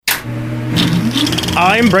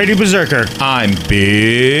I'm Brady Berserker. I'm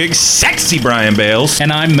Big Sexy Brian Bales.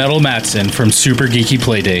 And I'm Metal Matson from Super Geeky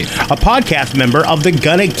Playdate, a podcast member of the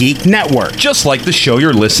Gonna Geek Network. Just like the show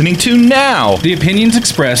you're listening to now. The opinions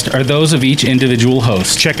expressed are those of each individual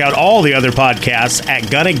host. Check out all the other podcasts at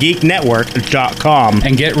GonnaGeekNetwork.com.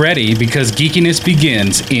 And get ready, because geekiness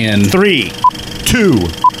begins in 3, 2,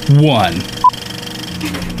 1.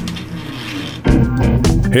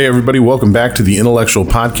 Hey everybody, welcome back to the Intellectual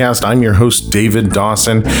Podcast. I'm your host, David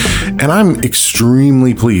Dawson, and I'm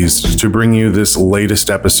extremely pleased to bring you this latest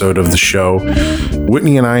episode of the show.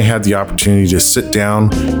 Whitney and I had the opportunity to sit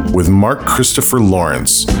down with Mark Christopher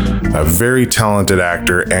Lawrence, a very talented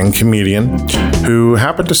actor and comedian who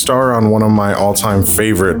happened to star on one of my all-time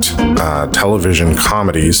favorite television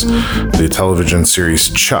comedies, the television series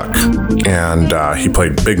Chuck. And he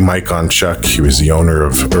played Big Mike on Chuck. He was the owner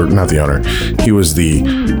of, or not the owner, he was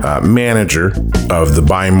the manager of the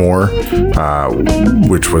Buy More,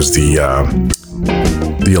 which was the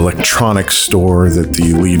electronics store that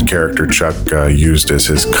the lead character Chuck used as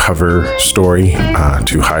his cover story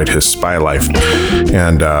to hide his spy life.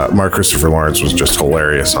 And Mark Christopher Lawrence was just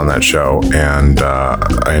hilarious on that show, and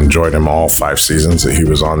I enjoyed him all 5 seasons that he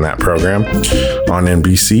was on that program on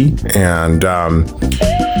NBC. And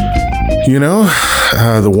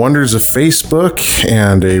the wonders of Facebook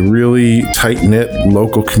and a really tight-knit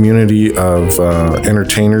local community of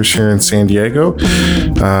entertainers here in San Diego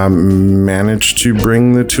managed to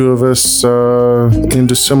bring the two of us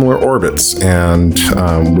into similar orbits. And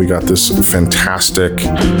we got this fantastic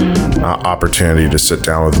opportunity to sit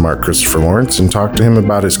down with Mark Christopher Lawrence and talk to him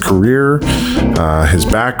about his career, his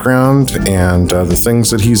background, and the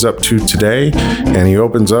things that he's up to today. And he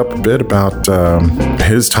opens up a bit about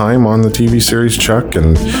his time on the TV series Chuck,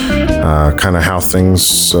 and kind of how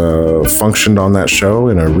things functioned on that show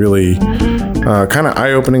in a really kind of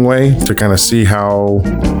eye-opening way, to kind of see how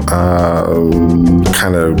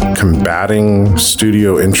kind of combating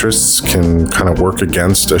studio interests can kind of work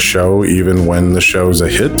against a show even when the show's a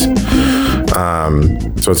hit.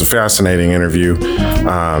 So it's a fascinating interview,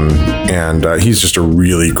 and he's just a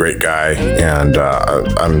really great guy, and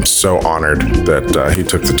I'm so honored that he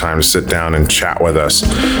took the time to sit down and chat with us.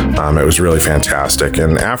 It was really fantastic.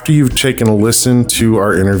 And after you've taken a listen to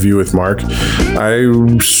our interview with Mark, I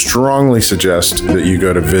strongly suggest that you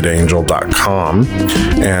go to vidangel.com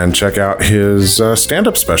and check out his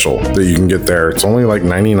stand-up special that you can get there. It's only like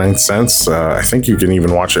 99 cents. I think you can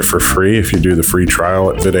even watch it for free if you do the free trial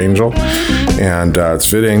at VidAngel. And it's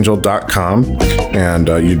vidangel.com, and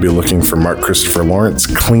you'd be looking for Mark Christopher Lawrence,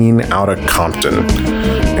 Clean Outta Compton.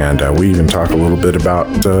 And we even talk a little bit about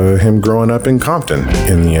him growing up in Compton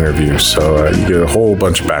in the interview. So you get a whole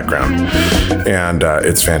bunch of background, and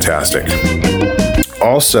it's fantastic.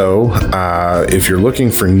 Also, if you're looking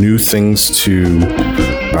for new things to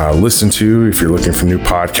listen to, if you're looking for new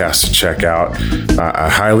podcasts to check out, I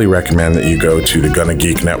highly recommend that you go to the Gonna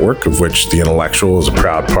Geek Network, of which The Intellectual is a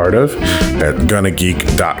proud part of, at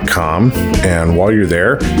GonnaGeek.com. And while you're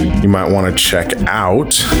there, you might want to check out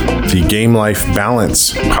the Game Life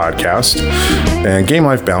Balance podcast. And Game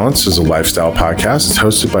Life Balance is a lifestyle podcast. It's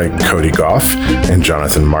hosted by Cody Goff and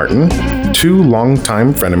Jonathan Martin, 2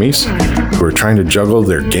 longtime frenemies who are trying to juggle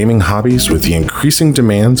their gaming hobbies with the increasing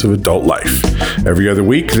demands of adult life. Every other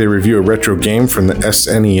week, they review a retro game from the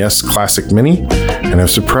SNES Classic Mini and have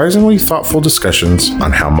surprisingly thoughtful discussions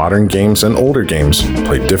on how modern games and older games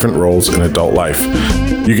play different roles in adult life.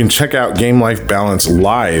 You can check out Game Life Balance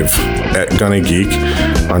live at Gonna Geek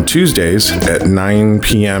on Tuesdays at 9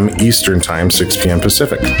 p.m. Eastern Time, 6 p.m.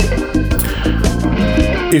 Pacific.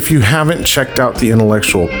 If you haven't checked out the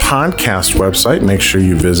Intellectual Podcast website, make sure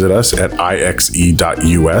you visit us at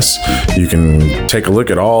ixe.us. You can take a look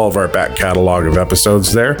at all of our back catalog of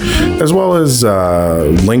episodes there, as well as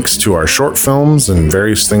links to our short films and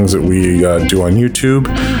various things that we do on YouTube.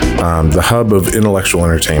 The hub of intellectual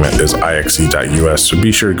entertainment is ixe.us, so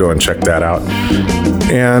be sure to go and check that out.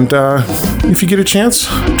 And if you get a chance,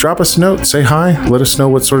 drop us a note, say hi, let us know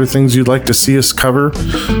what sort of things you'd like to see us cover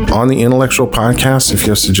on the Intellectual Podcast. If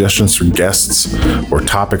you have suggestions for guests or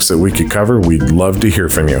topics that we could cover, we'd love to hear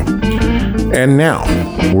from you. And now,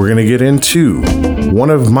 we're going to get into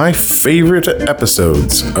one of my favorite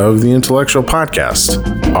episodes of the Intellectual Podcast,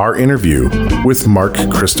 our interview with Mark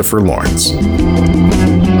Christopher Lawrence.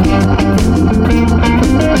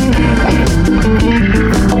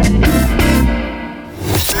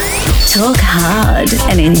 Talk hard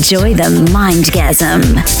and enjoy the mindgasm.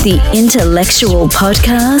 The Intellectual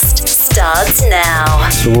Podcast starts now.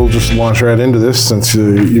 So we'll just launch right into this since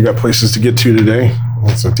you got places to get to today.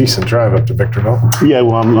 It's a decent drive up to Victorville. Yeah,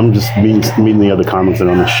 well, I'm just meeting the other comics that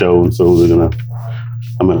are on the show, and so we're gonna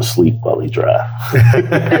I'm going to sleep while they drive.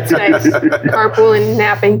 That's nice. Carpooling,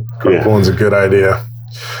 napping. Carpooling's a good idea.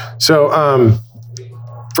 So,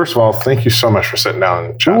 first of all, thank you so much for sitting down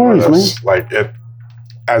and chatting with us. Man.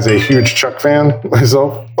 As a huge Chuck fan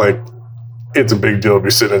myself, it's a big deal to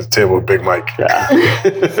be sitting at the table with Big Mike. Yeah.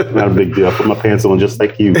 Not a big deal. I put my pants on just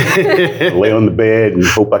like you. Lay on the bed and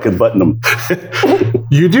hope I can button them.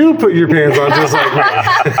 You do put your pants on just like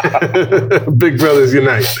me. Big brothers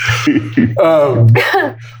unite.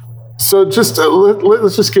 So just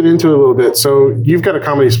let's just get into it a little bit. So you've got a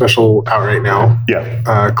comedy special out right now.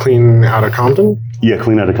 Yeah. Clean Outta Compton. Yeah,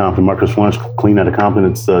 Clean Outta Compton. Marcus Warren's Clean Outta Compton.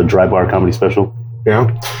 It's a dry bar comedy special.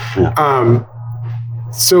 Yeah.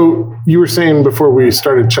 So you were saying before we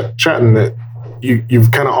started chatting that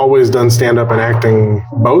you've kind of always done stand-up and acting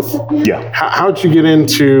both? Yeah. How'd you get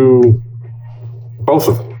into both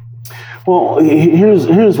of them? Well,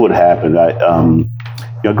 here's what happened. I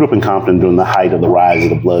grew up in Compton during the height of the rise of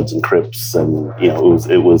the Bloods and Crips, and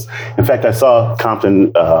it was. In fact, I saw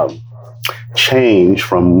Compton change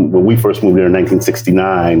from when we first moved there in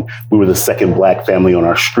 1969. We were the second black family on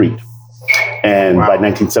our street. And by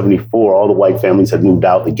 1974, all the white families had moved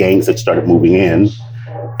out. The gangs had started moving in.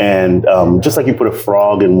 And just like you put a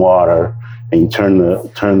frog in water and you turn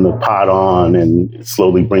the pot on and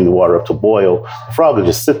slowly bring the water up to boil, the frog will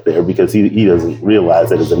just sit there because he doesn't realize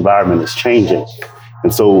that his environment is changing.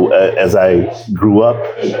 And so as I grew up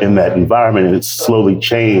in that environment, and it slowly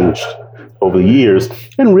changed over the years, I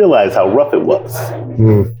didn't realize how rough it was.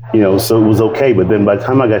 So it was okay. But then by the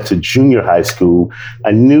time I got to junior high school,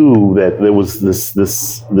 I knew that there was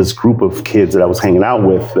this group of kids that I was hanging out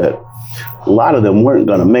with that a lot of them weren't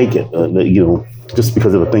going to make it, just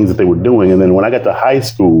because of the things that they were doing. And then when I got to high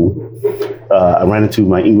school, I ran into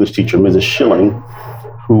my English teacher, Mrs. Schilling,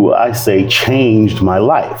 who I say changed my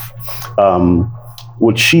life.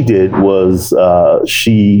 What she did was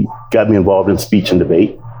she got me involved in speech and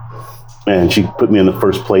debate. And she put me in the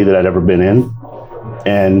first play that I'd ever been in.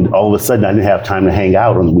 And all of a sudden, I didn't have time to hang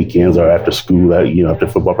out on the weekends or after school. After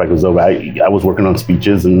football practice was over, I was working on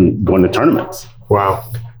speeches and going to tournaments. Wow.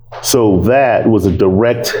 So that was a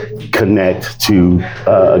direct connect to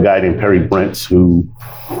a guy named Perry Brents, who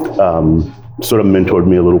sort of mentored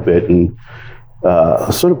me a little bit and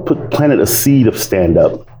sort of planted a seed of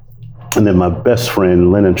stand-up. And then my best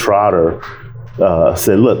friend, Lennon Trotter,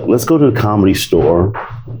 said, look, let's go to the Comedy Store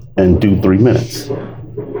and do 3 minutes.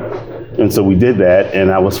 And so we did that,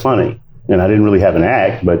 and I was funny. And I didn't really have an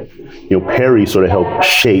act, but Perry sort of helped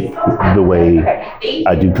shape the way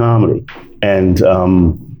I do comedy. And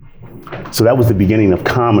so that was the beginning of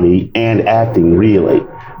comedy and acting, really.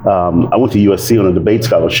 I went to USC on a debate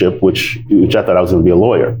scholarship, which I thought I was going to be a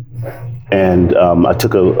lawyer. And I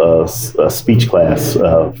took a speech class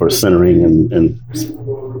for centering, and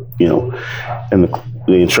the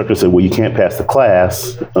instructor said, well, you can't pass the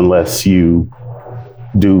class unless you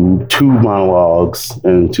do 2 monologues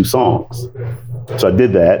and 2 songs. So I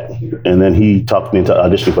did that, and then he talked me into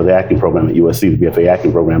auditioning for the acting program at USC, the BFA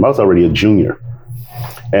acting program. I was already a junior,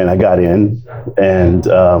 and I got in and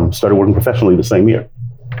started working professionally the same year.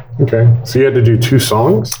 Okay, so you had to do 2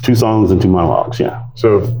 songs? 2 songs and 2 monologues, yeah.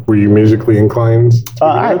 So were you musically inclined?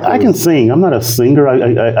 I can sing. I'm not a singer.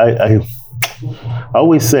 I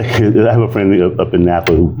always say, I have a friend up in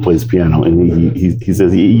Napa who plays piano, and he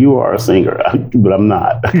says, you are a singer, but I'm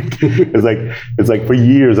not. It's like for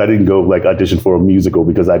years I didn't go audition for a musical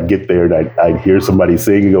because I'd get there and I'd hear somebody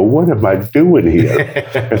sing and go, what am I doing here?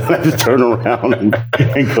 And I just turn around and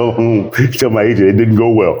go home, tell my agent it didn't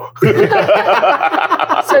go well.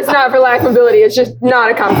 So it's not for lack of ability, it's just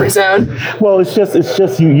not a comfort zone. Well, it's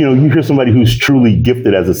just you hear somebody who's truly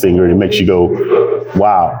gifted as a singer and it makes you go,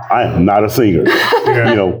 wow, I am not a singer.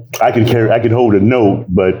 Yeah. I can hold a note,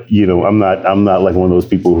 but I'm not like one of those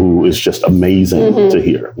people who is just amazing to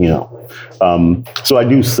hear. So I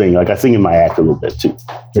do sing. I sing in my act a little bit too.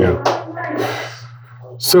 Yeah.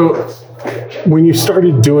 So when you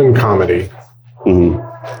started doing comedy,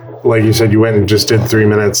 like you said, you went and just did 3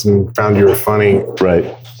 minutes and found you were funny.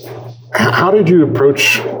 Right. How did you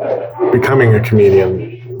approach becoming a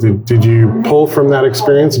comedian? Did you pull from that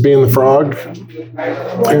experience being the frog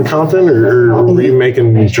in Compton, or were you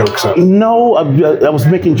making jokes up? No, I was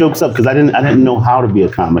making jokes up because I didn't know how to be a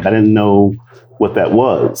comic. I didn't know what that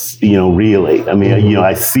was, really. I mean,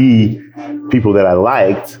 I see people that I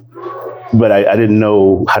liked, but I didn't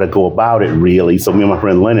know how to go about it, really. So me and my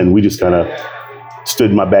friend Lennon, we just kind of stood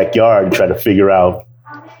in my backyard and tried to figure out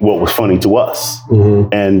what was funny to us.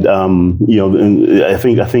 And, I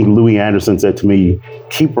think Louis Anderson said to me,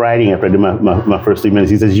 keep writing after I did my first 3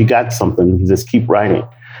 minutes. He says, you got something. He says, keep writing.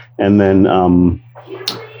 And then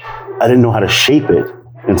I didn't know how to shape it.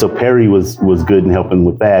 And so Perry was good in helping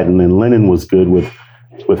with that. And then Lennon was good with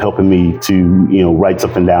helping me to, write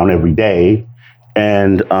something down every day.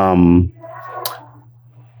 And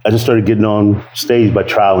I just started getting on stage by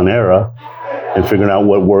trial and error and figuring out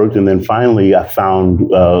what worked. And then finally I found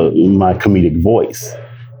my comedic voice,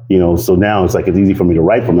 so now it's easy for me to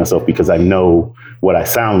write for myself because I know what I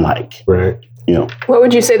sound like. Right. What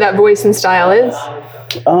would you say that voice and style is?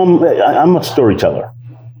 I'm a storyteller.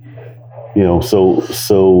 In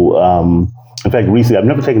fact, recently I've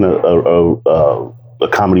never taken a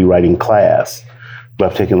comedy writing class, but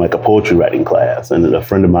I've taken a poetry writing class. And a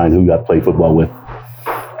friend of mine who I played football with,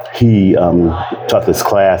 he taught this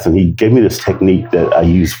class, and he gave me this technique that I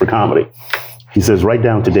use for comedy. He says, write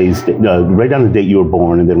down the date you were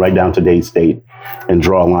born, and then write down today's date, and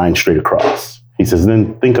draw a line straight across. He says,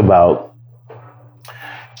 then think about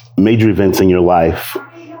major events in your life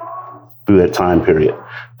through that time period,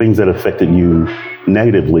 things that affected you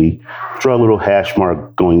negatively. Draw a little hash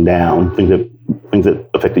mark going down. Things that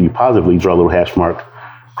affected you positively. Draw a little hash mark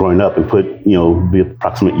growing up, and put the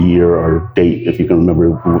approximate year or date if you can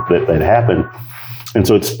remember that happened. And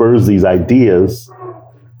so it spurs these ideas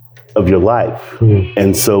of your life. Mm-hmm.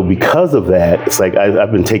 And so because of that, it's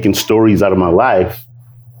I've been taking stories out of my life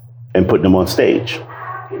and putting them on stage,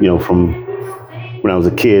 from when I was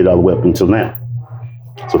a kid all the way up until now.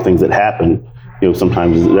 So things that happen,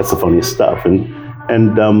 sometimes that's the funniest stuff.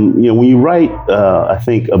 And when you write, I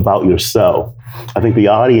think, about yourself, I think the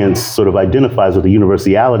audience sort of identifies with the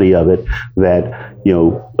universality of it, that,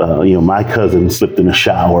 my cousin slipped in the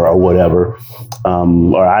shower or whatever,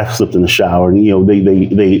 or I slipped in the shower, and,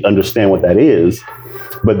 they understand what that is,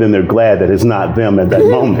 but then they're glad that it's not them at that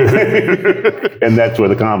moment. And that's where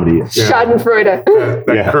the comedy is. Yeah. Schadenfreude.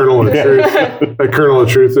 That kernel of truth, that kernel of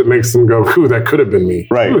truth that makes them go, ooh, that could have been me.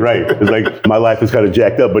 Right. It's my life is kind of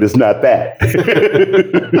jacked up, but it's not that.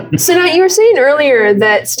 So now you were saying earlier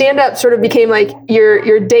that stand-up sort of became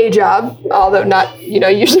your day job, although not,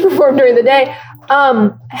 usually perform during the day.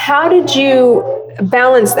 How did you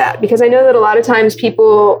balance that? Because I know that a lot of times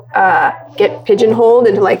people get pigeonholed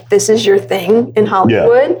into this is your thing in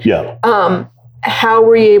Hollywood. Yeah. How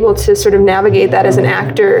were you able to sort of navigate that as an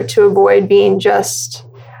actor to avoid being just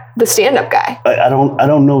the stand-up guy? I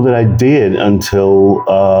don't know that I did until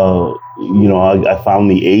I found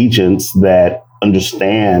the agents that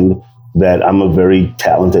understand that I'm a very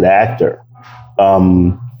talented actor.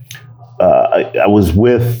 I was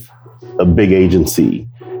with a big agency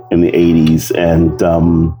in the 80s, and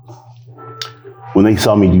when they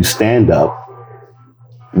saw me do stand-up,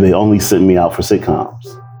 they only sent me out for sitcoms.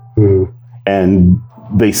 Mm. And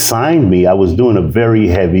they signed me. I was doing a very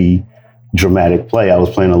heavy dramatic play. I was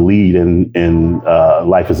playing a lead in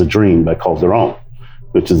Life is a Dream by Calderon,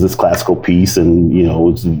 which is this classical piece, and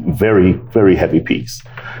it's a very, very heavy piece.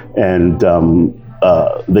 And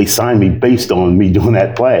they signed me based on me doing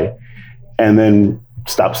that play, and then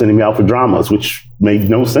stopped sending me out for dramas, which made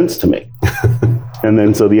no sense to me. And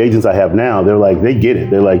then so the agents I have now, they get it.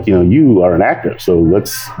 They're like, you are an actor, so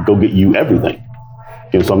let's go get you everything.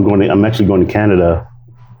 So I'm actually going to Canada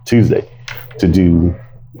Tuesday to do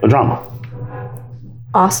a drama.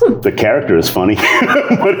 Awesome. The character is funny,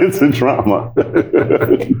 but it's a drama.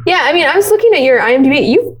 Yeah, I mean, I was looking at your IMDb.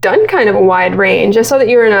 You've done kind of a wide range. I saw that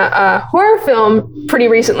you were in a horror film pretty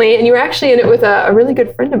recently, and you were actually in it with a really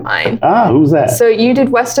good friend of mine. Ah, who's that? So you did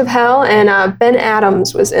West of Hell, and Ben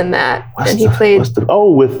Adams was in that, and he played...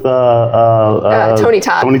 with Tony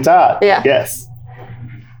Todd. Tony Todd. Yeah. Yes.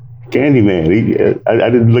 Candyman. I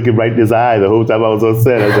didn't look him right in his eye the whole time I was on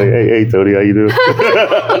set. I was like, hey, Tony, how you doing? You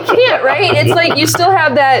can't, right? It's you still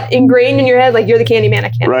have that ingrained in your head, you're the Candyman. I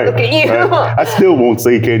can't look at you. Right. I still won't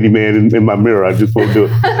say Candyman in my mirror. I just won't do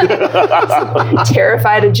it.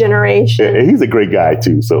 Terrified a generation. Yeah, he's a great guy,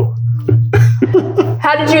 too, so.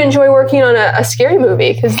 How did you enjoy working on a scary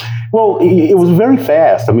movie? Well, it was very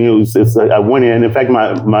fast. I mean, I went in fact,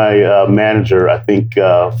 my manager, I think,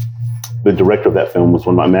 the director of that film was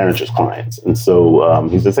one of my manager's clients. And so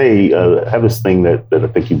he says, hey, I have this thing that I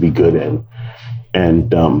think you'd be good in.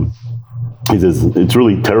 And he says, it's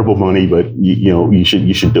really terrible money, but you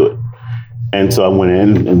should do it. And so I went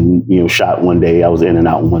in and, shot one day. I was in and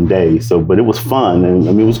out in one day. So, but it was fun. And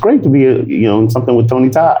I mean, it was great to be, in something with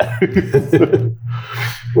Tony Todd. Did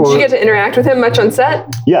you get to interact with him much on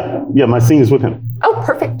set? Yeah. My scene is with him. Oh,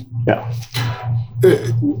 perfect. Yeah.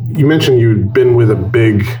 You mentioned you'd been with a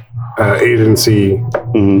big agency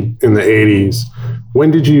in the 80s. When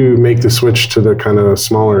did you make the switch to the kind of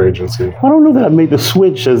smaller agency? I don't know that I made the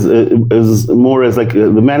switch as more as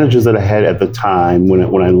the managers that I had at the time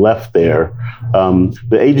when I left there.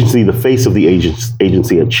 The agency, the face of the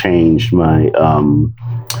agency had changed. My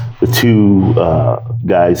the two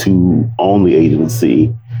guys who own the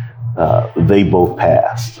agency, they both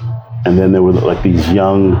passed. And then there were like these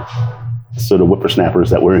young sort of whippersnappers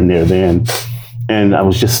that were in there then. And I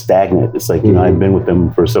was just stagnant. It's like, I'd been with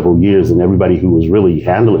them for several years, and everybody who was really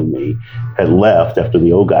handling me had left after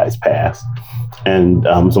the old guys passed. And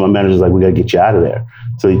so my manager's like, we got to get you out of there.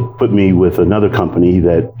 So he put me with another company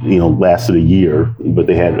that, lasted a year, but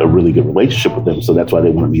they had a really good relationship with them. So that's why they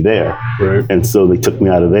wanted me there. Right. And so they took me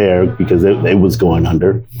out of there because it was going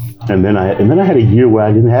under. And then I had a year where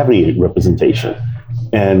I didn't have any representation.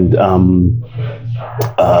 And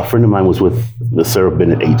a friend of mine was with the Sarah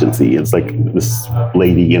Bennett agency. It's like this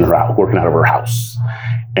lady in her house, working out of her house.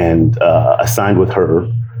 And I signed with her.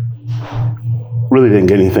 Really didn't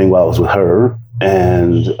get anything while I was with her.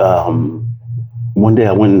 And one day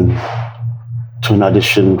I went to an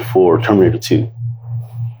audition for Terminator 2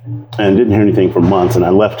 and didn't hear anything for months. And I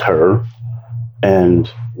left her.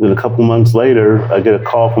 And then a couple months later, I get a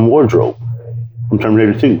call from Wardrobe from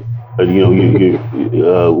Terminator 2.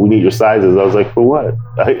 We need your sizes. I was like, for what?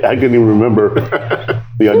 I couldn't even remember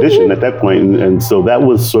the audition at that point. And so that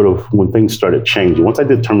was sort of when things started changing. Once I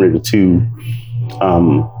did Terminator 2,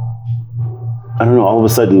 I don't know, all of a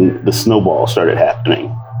sudden the snowball started happening.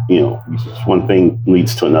 One thing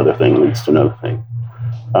leads to another thing, leads to another thing.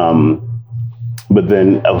 But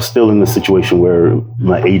then I was still in the situation where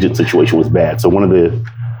my agent situation was bad. So one of the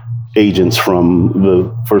agents from the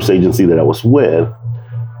first agency that I was with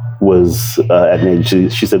was at an agency.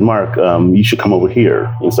 She said, Mark, you should come over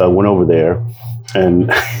here. And so I went over there, and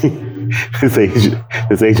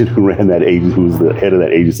this agent who ran that agent, who was the head of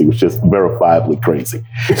that agency, was just verifiably crazy.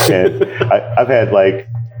 And I've had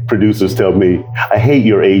producers tell me, I hate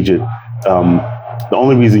your agent. The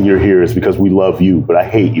only reason you're here is because we love you, but I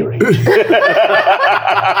hate your agent.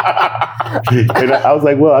 And I was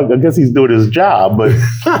like, well, I guess he's doing his job, but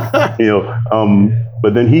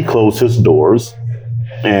but then he closed his doors.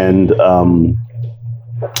 And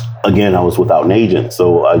again, I was without an agent.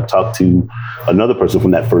 So I talked to another person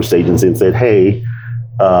from that first agency and said, hey,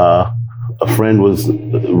 a friend was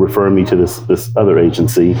referring me to this other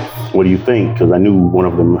agency. What do you think? Because I knew one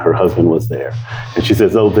of them, her husband was there. And she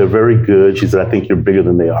says, oh, they're very good. She said, I think you're bigger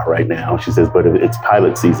than they are right now. She says, but it's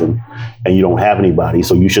pilot season and you don't have anybody,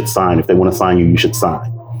 so you should sign. If they want to sign you, you should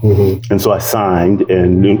sign. Mm-hmm. And so I signed,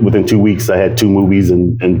 and within 2 weeks, I had 2 movies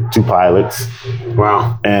and 2 pilots.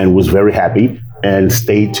 Wow. And was very happy and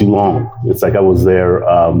stayed too long. It's like I was there,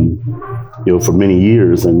 for many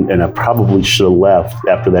years, and I probably should have left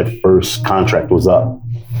after that first contract was up.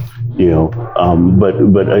 But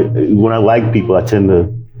when I like people, I tend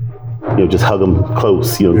to, just hug them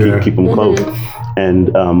close, keep them close. And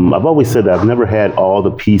I've always said that I've never had all the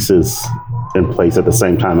pieces in place at the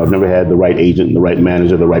same time. I've never had the right agent, the right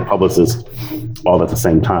manager, the right publicist, all at the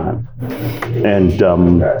same time. And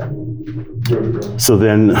so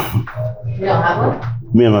then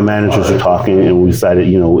me and my managers were talking, and we decided,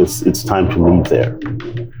 it's time to leave there.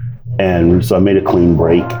 And so I made a clean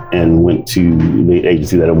break and went to the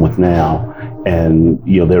agency that I'm with now. And,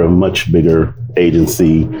 they're a much bigger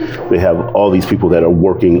agency. They have all these people that are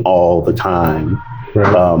working all the time.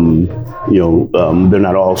 Right. They're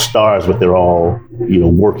not all stars, but they're all,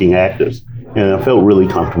 working actors. And I felt really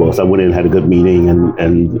comfortable. So I went in and had a good meeting,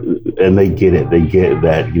 and they get it. They get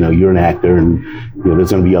that, you're an actor, and,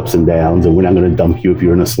 there's going to be ups and downs, and we're not going to dump you if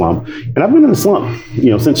you're in a slump. And I've been in a slump,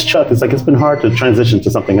 since Chuck. It's like, it's been hard to transition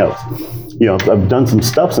to something else. I've done some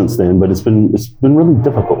stuff since then, but it's been really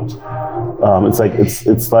difficult. I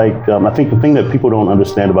think the thing that people don't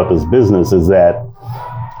understand about this business is that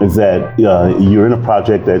you're in a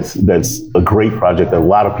project that's a great project that a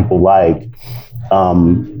lot of people like,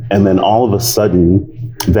 and then all of a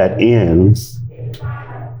sudden that ends,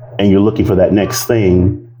 and you're looking for that next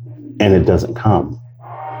thing, and it doesn't come.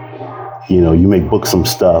 You may book some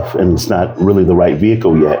stuff, and it's not really the right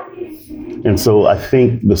vehicle yet. And so I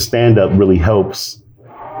think the stand-up really helps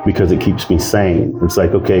because it keeps me sane. It's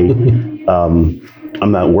like, okay, I'm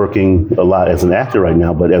not working a lot as an actor right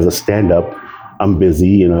now, but as a stand-up, I'm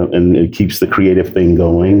busy, and it keeps the creative thing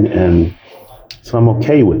going, and so I'm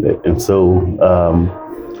okay with it. And so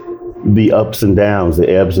the ups and downs, the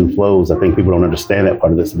ebbs and flows, I think people don't understand that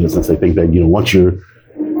part of this business. They think that, once you're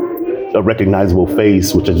a recognizable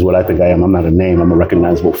face, which is what I think I am, I'm not a name, I'm a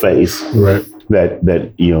recognizable face, right?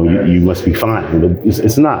 That you must be fine. But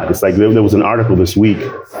it's not. It's like there was an article this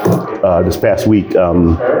past week,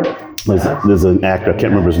 there's an actor, I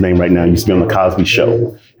can't remember his name right now, he used to be on the Cosby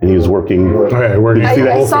Show, and he was working. Okay,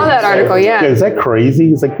 I saw that article, yeah. Is that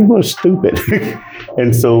crazy? It's like, people are stupid.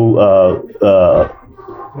 And so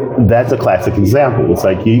that's a classic example. It's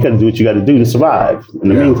like, you got to do what you got to do to survive in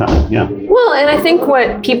the meantime. Yeah. Well, and I think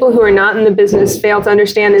what people who are not in the business fail to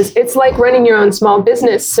understand is it's like running your own small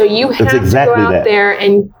business. So you have exactly to go out there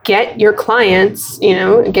and get your clients,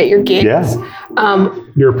 get your gigs. Yeah.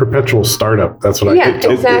 You're a perpetual startup. That's what I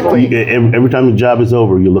tell exactly. Every time the job is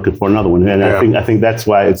over, you're looking for another one. And I think that's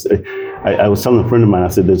why it's. I was telling a friend of mine, I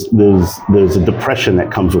said, there's a depression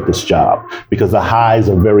that comes with this job because the highs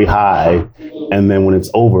are very high, and then when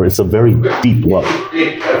it's over, it's a very deep low.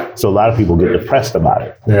 So a lot of people get depressed about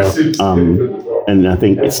it. Yeah. And I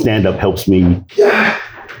think stand-up helps me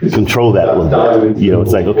control that a little bit.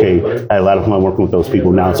 It's like, okay, I had a lot of fun working with those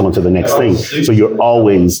people. Now it's on to the next thing. So you're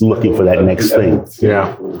always looking for that next thing.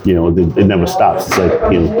 Yeah. It never stops. It's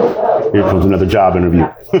like, here comes another job interview.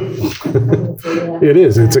 It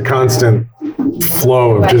is. It's a constant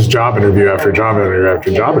flow of just job interview after job interview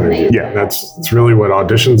after job interview. Yeah. That's really what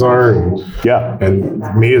auditions are. And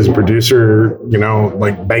me as a producer,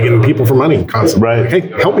 like begging people for money constantly. Right. Like, hey,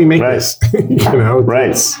 help me make this.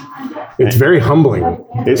 It's very humbling.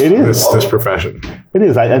 It is this profession. It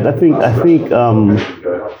is. I think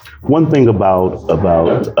one thing about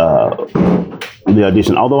the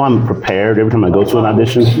audition, although I'm prepared every time I go to an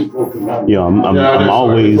audition, I'm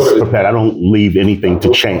always prepared. I don't leave anything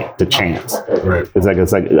to chance. Right.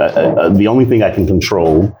 It's like the only thing I can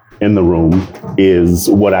control in the room is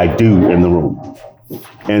what I do in the room,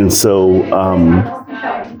 and so.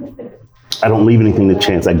 I don't leave anything to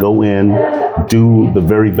chance. I go in, do the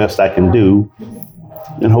very best I can do,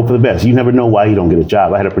 and hope for the best. You never know why you don't get a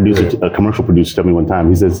job. I had a commercial producer tell me one time,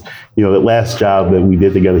 he says, that last job that we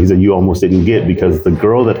did together, he said, you almost didn't get because the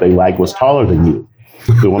girl that they liked was taller than you,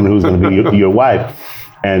 the woman who was going to be your wife.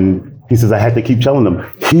 And he says, I had to keep telling them,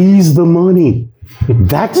 he's the money.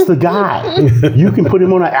 That's the guy. You can put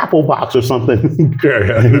him on an Apple box or something.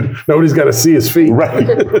 Yeah. Nobody's got to see his feet. Right.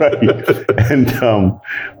 And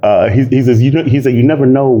he says, you never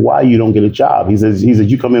know why you don't get a job. He says,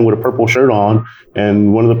 you come in with a purple shirt on,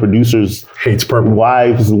 and one of the producers hates purple.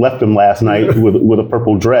 Wives left him last night with a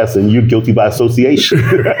purple dress, and you're guilty by association.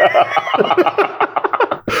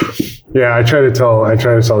 Yeah, I try to tell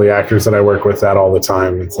the actors that I work with that all the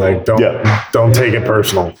time. It's like, don't take it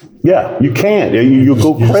personal. Yeah, you can't. You'll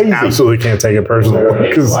go crazy. You absolutely can't take it personal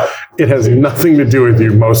because it has nothing to do with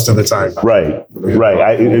you most of the time. Right.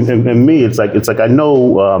 And me, it's like I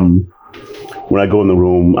know when I go in the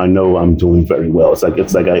room, I know I'm doing very well. It's like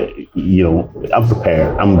I'm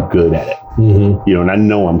prepared. I'm good at it. Mm-hmm. And I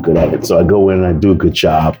know I'm good at it. So I go in and I do a good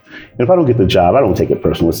job. And if I don't get the job, I don't take it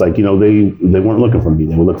personal. It's like, they weren't looking for me.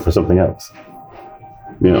 They were looking for something else.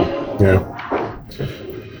 Yeah.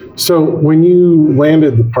 So when you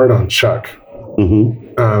landed the part on Chuck,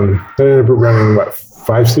 that ended up running,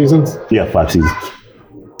 5 seasons? Yeah, 5 seasons.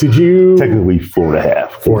 Did you... Technically 4.5.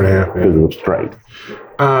 4.5, because it was straight.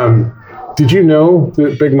 Did you know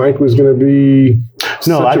that Big Mike was going to be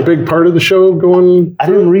such a big part of the show going? I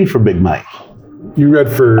didn't read for Big Mike. You read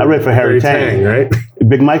for... I read for Harry Tang, right?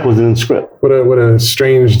 Big Mike wasn't in the script. What a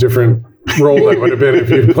strange, different role that would have been if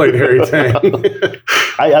you'd played Harry Tang.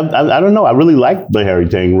 I don't know. I really liked the Harry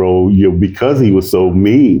Tang role because he was so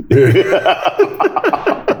mean.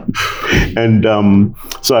 And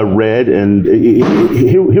so I read, and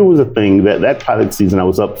here was a thing that pilot season I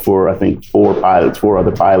was up for, I think, 4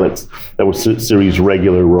 other pilots that were series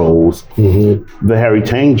regular roles. Mm-hmm. The Harry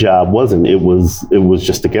Tang job wasn't. It was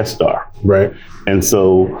just a guest star. Right. And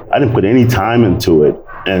so I didn't put any time into it.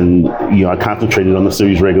 And, I concentrated on the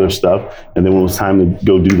series regular stuff. And then when it was time to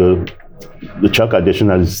go do the Chuck audition,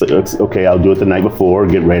 I just said, okay, I'll do it the night before,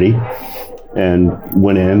 get ready. And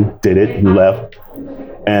went in, did it, and left.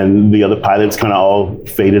 And the other pilots kind of all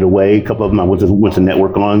faded away. A couple of them I went to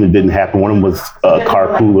network on. It didn't happen. One of them was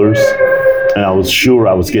car coolers. And I was sure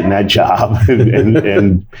I was getting that job.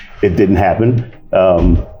 and it didn't happen.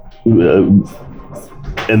 And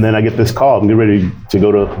then I get this call. I'm getting ready to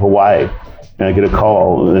go to Hawaii. And I get a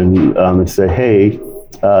call and they say, hey,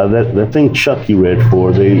 that thing Chuck you read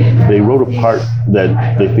for, they wrote a part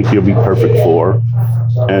that they think you'll be perfect for.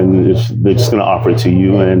 And they're just going to offer it to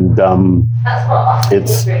you. And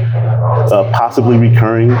it's possibly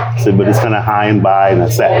recurring, but it's kind of high and by. And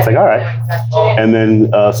that's that. It's like, all right. And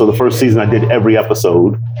then, so the first season I did every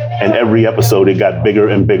episode. And every episode it got bigger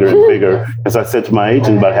and bigger and bigger. And so I said to my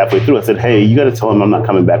agent about halfway through, I said, hey, you got to tell him I'm not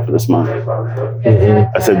coming back for this month.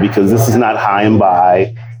 Mm-hmm. I said, because this is not high and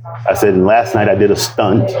by. I said, and last night I did a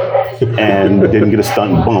stunt and didn't get a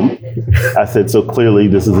stunt bump. I said, so clearly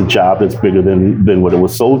this is a job that's bigger than what it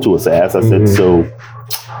was sold to us as. I said, so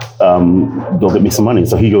go get me some money.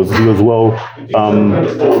 So he goes, well,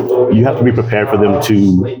 you have to be prepared for them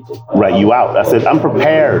to write you out. I said, I'm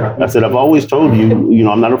prepared. I said, I've always told you,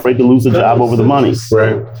 I'm not afraid to lose a job over the money.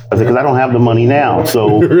 Right. I said, because I don't have the money now.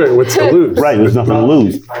 So Right, what's to lose? Right, there's nothing to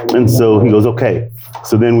lose. And so he goes, okay.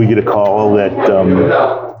 So then we get a call that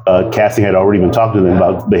casting had already been talking to them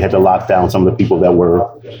about. They had to lock down some of the people that were,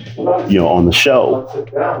 on the show.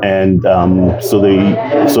 And so they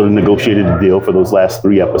sort of negotiated a deal for those last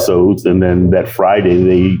 3 episodes. And then that Friday,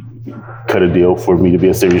 they cut a deal for me to be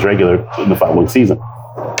a series regular in the following season.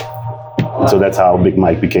 And so that's how Big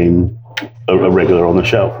Mike became a regular on the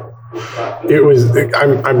show. It was.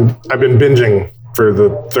 I've been binging for the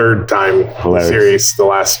 3rd time the series the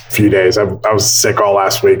last few days. I was sick all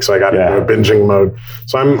last week, so I got into a binging mode.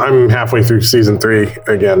 So I'm halfway through season 3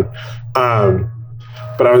 again.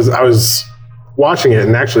 But I was watching it,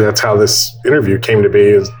 and actually that's how this interview came to be.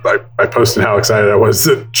 Is I posted how excited I was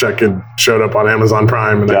that Chuck had showed up on Amazon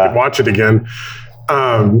Prime, and I could watch it again.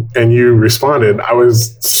 And you responded. I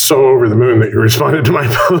was so over the moon that you responded to my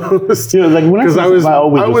post. Because I was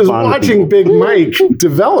watching Big Mike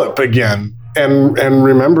develop again, and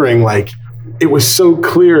remembering it was so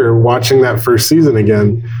clear watching that first season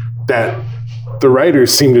again that the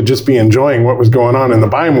writers seemed to just be enjoying what was going on in the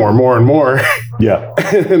Buy more and more. Yeah.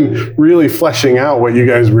 And really fleshing out what you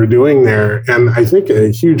guys were doing there. And I think a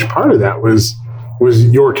huge part of that was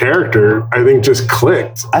your character, I think, just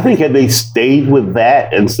clicked. I think had they stayed with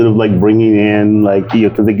that instead of bringing in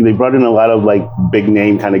because they brought in a lot of big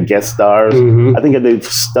name kind of guest stars. Mm-hmm. I think had they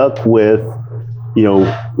stuck with,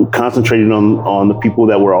 concentrated on the people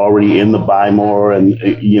that were already in the Buy More, and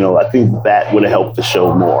I think that would have helped the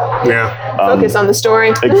show more. Yeah. Focus on the story.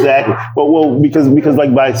 Exactly. Well, because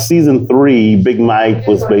by season 3, Big Mike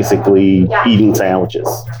was basically eating sandwiches.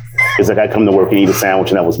 It's like I come to work and eat a sandwich,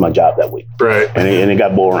 and that was my job that week. Right. And it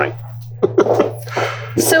got boring.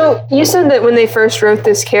 So you said that when they first wrote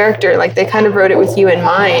this character, they kind of wrote it with you in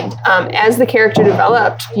mind. As the character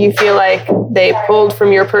developed, do you feel like they pulled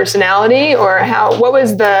from your personality, or what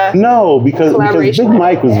was the No, because Big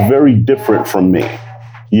Mike was very different from me.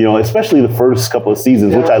 Especially the first couple of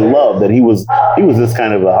seasons, which I loved, that he was this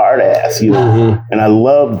kind of a hard ass, Mm-hmm. and I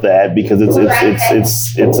loved that because it's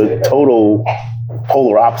a total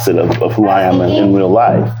polar opposite of who I am in real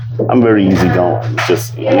life. I'm very easygoing,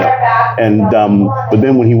 and but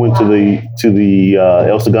then when he went to the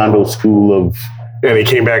El Segundo School of, and he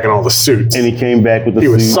came back in all the suits, and he came back with the suits.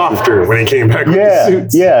 He was suits. softer when he came back with the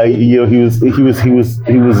suits. Yeah, he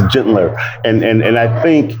was gentler, and I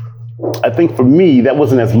think for me that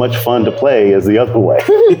wasn't as much fun to play as the other way.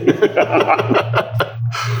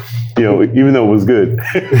 Even though it was good.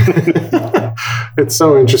 It's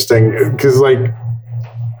so interesting because I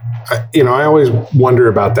always wonder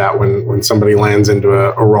about that when somebody lands into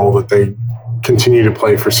a role that they continue to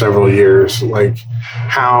play for several years.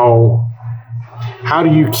 How do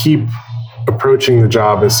you keep approaching the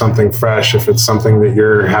job as something fresh if it's something that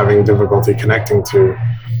you're having difficulty connecting to?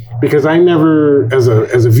 Because I never, as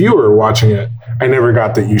a viewer watching it, I never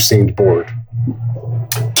got that you seemed bored.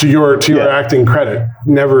 To your acting credit,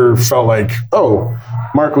 never felt like, oh,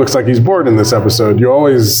 Mark looks like he's bored in this episode. You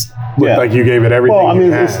always looked like you gave it everything.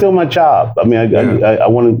 Well, it's still my job. I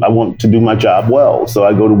want to do my job well, so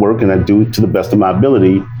I go to work and I do it to the best of my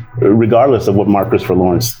ability, regardless of what Mark Christopher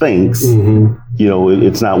Lawrence thinks. Mm-hmm.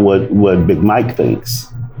 It's not what Big Mike thinks.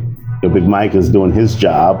 Big Mike is doing his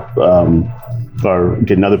job. Or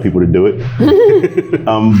getting other people to do it.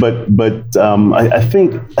 I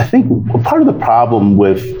think part of the problem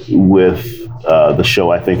with the show,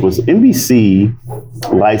 I think, was NBC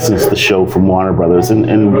licensed the show from Warner Brothers, and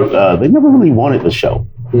they never really wanted the show.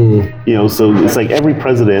 Mm. So it's like every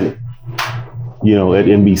president, at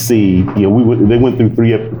NBC, they went through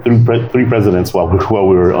three presidents while we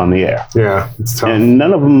were on the air. Yeah, it's tough. And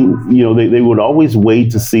none of them, they would always wait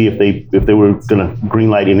to see if they were going to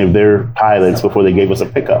greenlight any of their pilots before they gave us a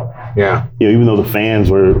pickup. Yeah. Even though the fans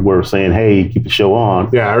were saying, "Hey, keep the show on."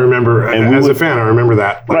 Yeah, I remember. And as a fan, I remember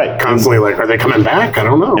that. Constantly, are they coming back? I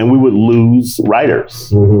don't know. And we would lose writers,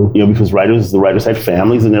 because the writers had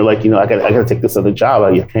families, and they're like, I got to take this other job.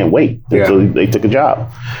 I can't wait. And so they took a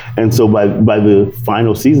job. And so by the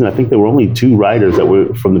final season, I think there were only 2 writers that were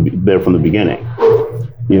there from the beginning.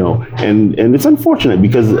 And it's unfortunate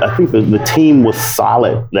because I think the team was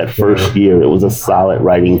solid that first year. It was a solid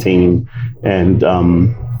writing team, and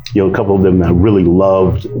a couple of them I really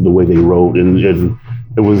loved the way they wrote, and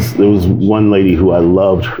there was one lady who I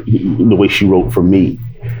loved the way she wrote for me.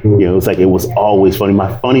 It's like it was always funny.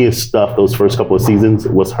 My funniest stuff those first couple of seasons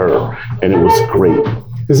was her, and it was great.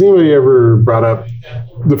 Has anybody ever brought up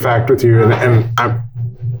the fact with you? And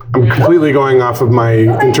I'm completely going off of my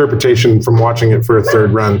interpretation from watching it for a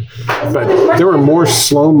third run, but there were more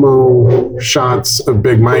slow-mo shots of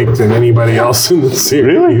Big Mike than anybody else in the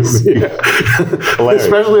series. Really? Yeah.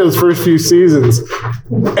 Especially those first few seasons.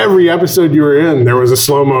 Every episode you were in, there was a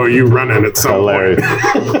slow-mo you running at some point.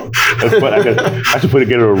 That's funny. I should put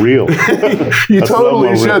together a reel. You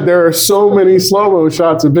totally should. Reel. There are so many slow-mo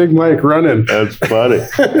shots of Big Mike running. That's funny.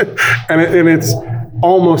 and it's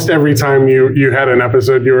almost every time you had an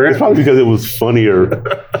episode you were in. It's probably because it was funnier.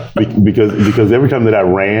 because every time that I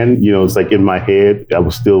ran, it's like in my head, I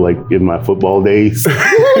was still like in my football days.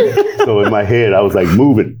 So in my head, I was like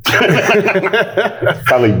moving.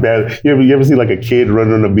 Probably bad. You ever see like a kid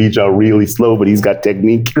running on the beach all really slow, but he's got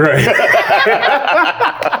technique? Right.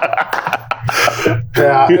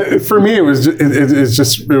 Yeah, for me, it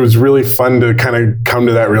was really fun to kind of come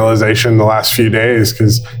to that realization the last few days,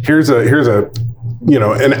 because here's a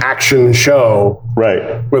an action show,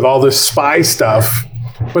 right, with all this spy stuff,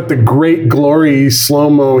 but the great glory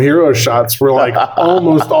slow-mo hero shots were like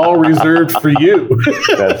almost all reserved for you.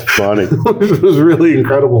 That's funny. It was really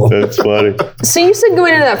incredible. That's funny. So you said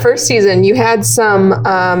going into that first season, you had some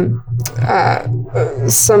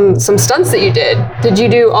stunts that you did. Did you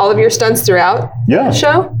do all of your stunts throughout the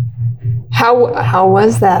show? How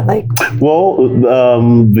was that like? Well,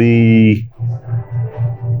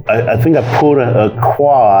 I think I pulled a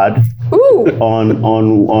quad. Ooh.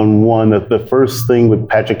 on one, the first thing with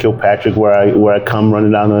Patrick Kilpatrick, where I come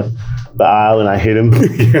running down the aisle and I hit him.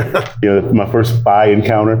 Yeah. My first spy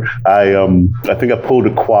encounter. I think I pulled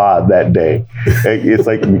a quad that day. It's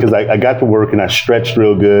like because I got to work and I stretched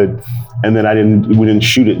real good, and then we didn't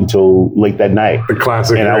shoot it until late that night. The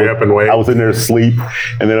classic hurry up and wait. I was in there asleep,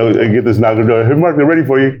 and then I get this knock on the door. Hey, Mark, they're ready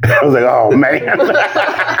for you. I was like, oh man.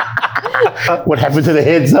 What happened to the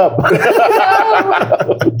heads up?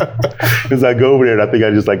 Because I go over there and I think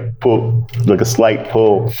I just like pull, like a slight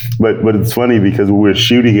pull. But it's funny because when we were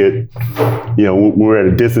shooting it, when we were at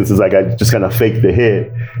a distance, it's like I just kind of faked the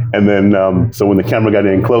hit. And then, so when the camera got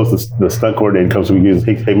in close, the stunt coordinator comes to me and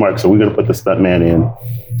goes, hey, Mark, so we're going to put the stunt man in.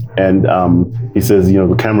 And he says,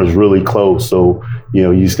 the camera's really close, so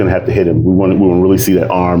you're just gonna have to hit him. We want to really see that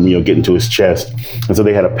arm, get into his chest. And so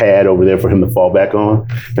they had a pad over there for him to fall back on.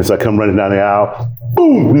 And so I come running down the aisle,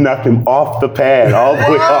 boom, knocked him off the pad all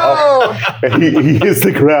the way off. And he hits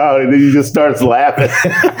the ground, and then he just starts laughing.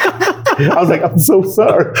 I was like, I'm so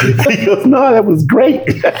sorry. He goes, no, that was great.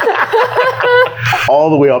 All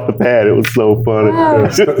the way off the pad. It was so funny.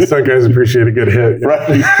 Some guys appreciate a good hit.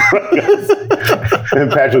 Right. And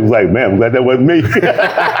Patrick was like, man, I'm glad that wasn't me.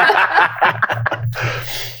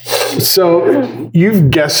 So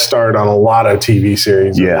you've guest starred on a lot of TV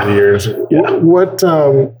series over the years. Yeah.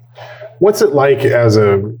 What's it like as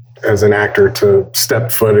an actor to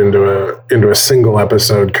step foot into a single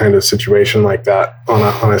episode kind of situation like that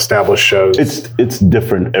on established shows? It's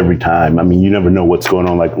different every time. I mean, you never know what's going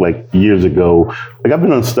on. Like years ago, like I've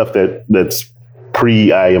been on stuff that's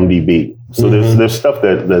pre-IMDb. So there's stuff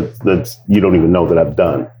that's you don't even know that I've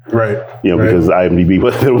done. Right. Because IMDb,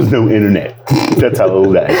 but there was no internet. That's how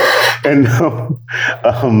old I am.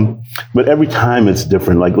 And but every time it's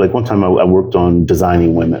different. Like one time I worked on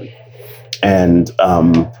Designing Women. And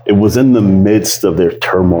it was in the midst of their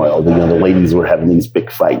turmoil. The ladies were having these big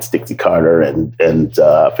fights, Dixie Carter and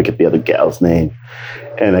I forget the other gal's name.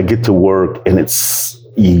 And I get to work, and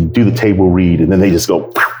you do the table read, and then they just go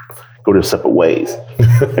their separate ways.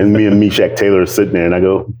 And me and Meshach Taylor are sitting there, and I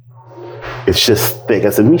go, it's just thick. I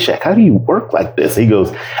said, Meshach, how do you work like this? He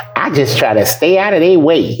goes, I just try to stay out of their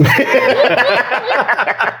way.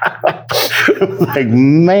 It was like,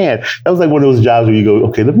 man, that was like one of those jobs where you go,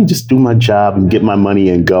 okay, let me just do my job and get my money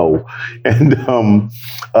and go. And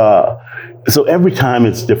so every time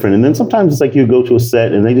it's different. And then sometimes it's like you go to a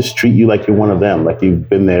set and they just treat you like you're one of them, like you've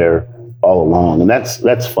been there all along. And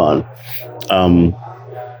that's fun.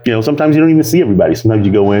 Sometimes you don't even see everybody. Sometimes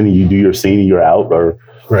you go in and you do your scene and you're out, or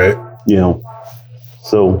right.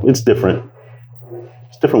 So it's different.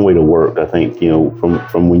 It's a different way to work, I think,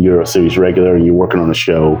 from when you're a series regular and you're working on a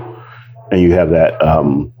show and you have that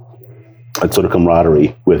sort of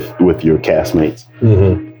camaraderie with your castmates.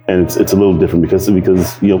 Mm-hmm. And it's a little different because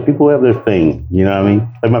people have their thing, you know what I mean?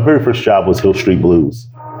 Like my very first job was Hill Street Blues.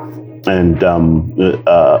 And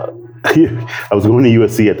I was going to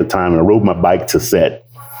USC at the time, and I rode my bike to set.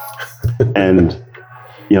 And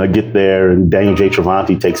I get there, and Daniel J.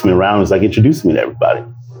 Travanti takes me around and is like, introduce me to everybody.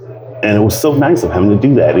 And it was so nice of him to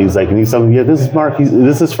do that. He's like, and he's telling me, yeah, this is Mark. This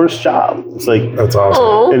is his first job. It's like, That's awesome.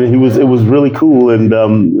 Aw. and it was really cool. And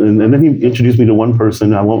then he introduced me to one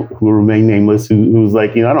person, who will remain nameless, who was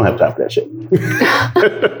like, I don't have time for that shit.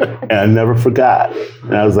 And I never forgot.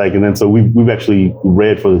 And I was like, and then so we've actually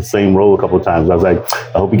read for the same role a couple of times. I was like,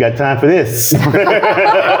 I hope you got time for this.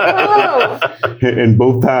 Oh. And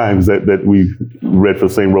both times that we read for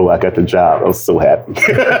the same role, I got the job. I was so happy.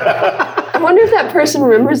 I wonder if that person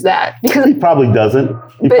remembers that because He probably doesn't.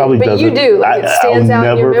 But you do. Like, it stands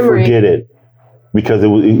out in your memory. I'll never forget it because it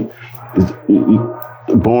was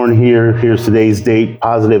born here. Here's today's date.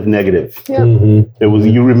 Positive, negative. yeah. It was.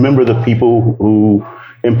 You remember the people who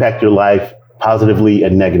impact your life positively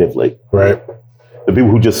and negatively. Right. The people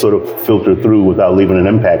who just sort of filter through without leaving an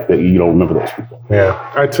impact. That you don't remember those people. Yeah.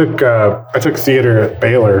 I took theater at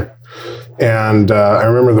Baylor, and I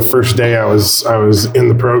remember the first day I was in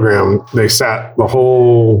the program. They sat the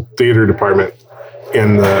whole theater department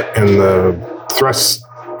in the thrust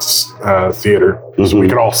theater, so we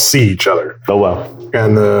could all see each other. Oh wow.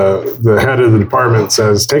 And the head of the department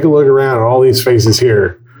says, "Take a look around at all these faces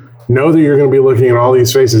here. Know that you're going to be looking at all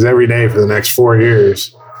these faces every day for the next 4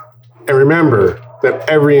 years. And remember that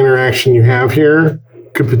every interaction you have here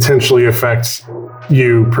could potentially affect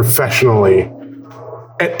you professionally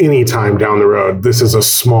at any time down the road. This is a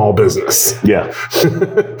small business." Yeah.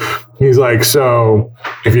 He's like, so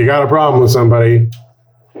if you got a problem with somebody,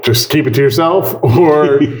 just keep it to yourself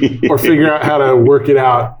or figure out how to work it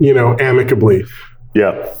out, amicably.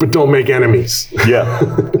 Yeah. But don't make enemies. Yeah.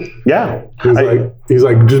 Yeah. He's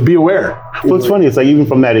like, just be aware. Well, it's funny. It's like even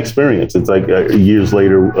from that experience, it's like years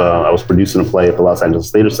later, I was producing a play at the Los Angeles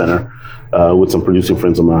Theater Center with some producing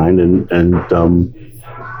friends of mine, and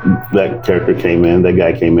that character came in. That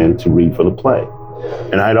guy came in to read for the play,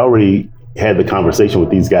 and I'd already had the conversation with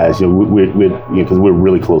these guys. Because we're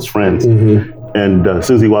really close friends. Mm-hmm. And as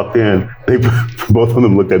soon as he walked in, both of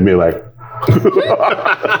them looked at me like.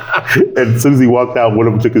 And as soon as he walked out, one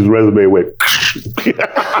of them took his resume and went.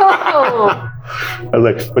 Oh. I was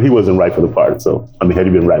like, but he wasn't right for the part. So, had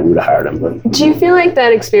he been right, we would have hired him. But Do you feel like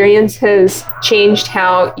that experience has changed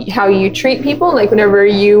how you treat people? Like whenever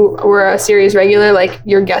you were a series regular, like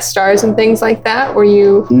your guest stars and things like that? Were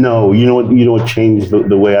you? no, you know what changed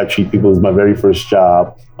the way I treat people is my very first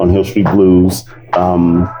job on Hill Street Blues.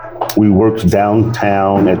 We worked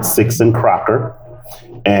downtown at 6th and Crocker,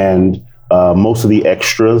 and most of the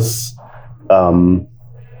extras, the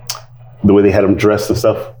way they had them dressed and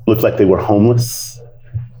stuff, looked like they were homeless.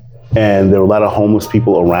 And there were a lot of homeless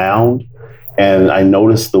people around. And I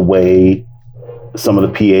noticed the way some of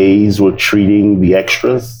the PAs were treating the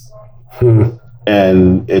extras.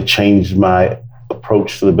 And it changed my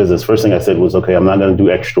approach to the business. First thing I said was, okay, I'm not going to do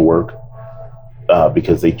extra work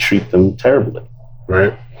because they treat them terribly.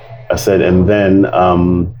 Right. I said, and then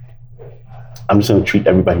I'm just going to treat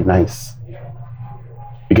everybody nice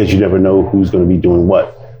because you never know who's going to be doing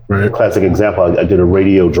what. Right. Classic example, I did a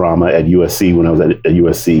radio drama at USC when I was at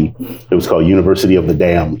USC. It was called University of the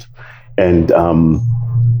Damned. And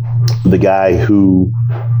the guy who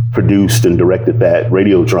produced and directed that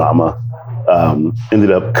radio drama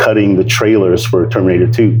ended up cutting the trailers for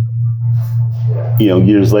Terminator 2,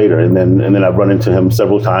 years later. And then I've run into him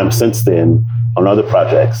several times since then on other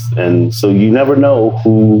projects. And so you never know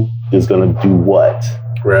who is going to do what.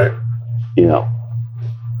 Right.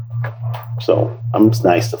 So I'm just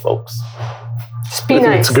nice to folks. Just be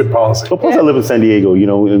nice. It's a good policy. But plus, I live in San Diego,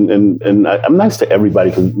 and I'm nice to everybody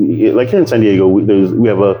because, like here in San Diego, we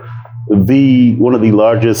have one of the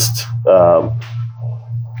largest, I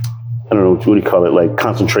don't know what do you call it, like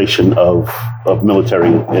concentration of military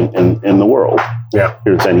in the world. Yeah.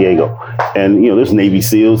 Here in San Diego, and there's Navy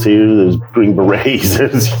SEALs here, there's Green Berets,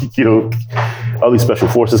 there's all these special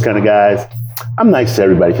forces kind of guys. I'm nice to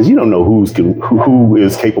everybody because you don't know who is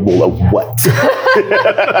capable of what.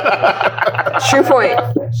 True point.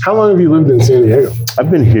 How long have you lived in San Diego? I've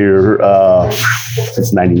been here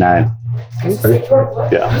since '99.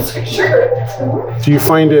 Yeah. Do you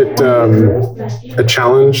find it a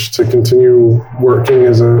challenge to continue working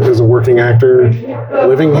as a working actor,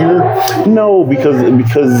 living here? No, because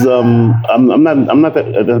I'm not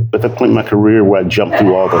at that point in my career where I jump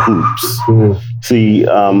through all the hoops. Mm-hmm. See,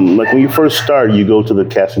 like when you first start, you go to the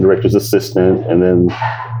casting director's assistant, and then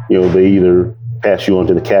they either pass you on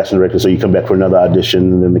to the casting director, so you come back for another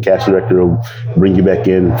audition, and then the casting director will bring you back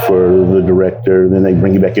in for the director, and then they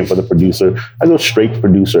bring you back in for the producer. I go straight to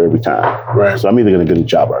producer every time. Right. So I'm either going to get a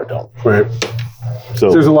job or I don't. Right. So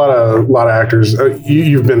there's a lot of actors.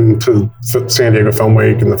 You've been to San Diego Film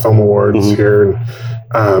Week and the Film Awards here,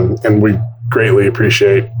 and we greatly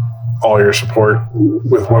appreciate all your support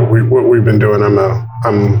with what we've been doing. I'm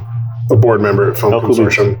a board member at Film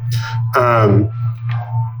Consortium.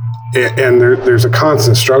 And there's a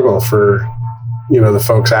constant struggle for, the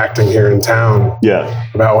folks acting here in town. Yeah.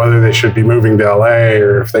 About whether they should be moving to LA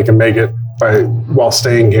or if they can make it while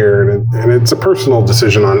staying here. And it's a personal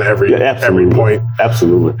decision on every point.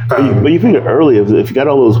 Absolutely. But you figure early, if you got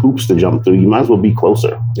all those hoops to jump through, you might as well be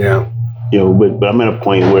closer. Yeah. But I'm at a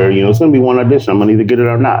point where, it's going to be one audition. I'm going to either get it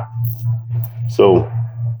or not. So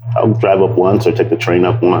I'll drive up once or take the train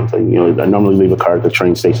up once. I normally leave a car at the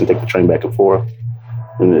train station, take the train back and forth,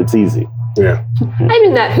 and it's easy. Yeah. I'm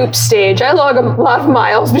in that hoop stage. I log a lot of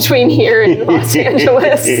miles between here and Los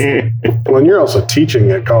Angeles. Well, and you're also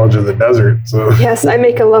teaching at College of the Desert. So yes, I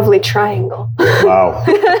make a lovely triangle. Wow.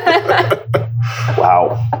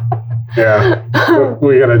 Wow. Yeah.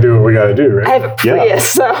 We got to do what we got to do, right? I have a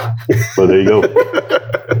Prius, so. Well, there you go.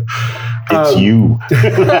 It's you.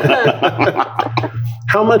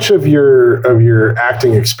 How much of your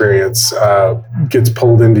acting experience gets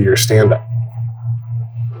pulled into your stand-up?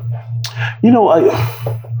 I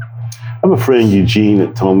have a friend, Eugene,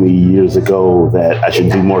 that told me years ago that I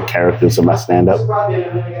should do more characters in my stand-up.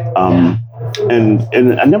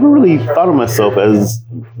 And I never really thought of myself as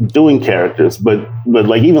doing characters, but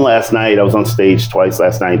like even last night, I was on stage twice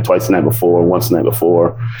last night, twice the night before, once the night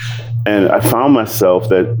before. And I found myself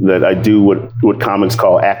that I do what comics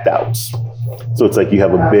call act outs. So it's like you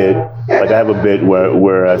have a bit, like I have a bit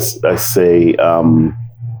where I say,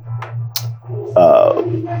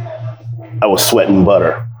 I was sweating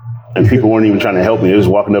butter and people weren't even trying to help me. They were just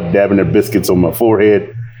walking up, dabbing their biscuits on my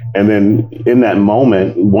forehead. And then in that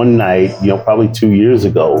moment, one night, probably 2 years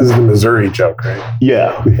ago. This is the Missouri joke, right?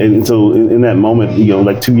 Yeah. And so in that moment,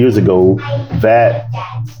 like 2 years ago, that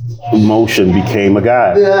emotion became a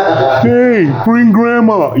guy. Hey, bring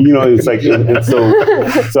grandma. It's like, and so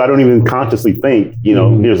I don't even consciously think,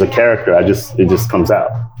 here's a character. it just comes out.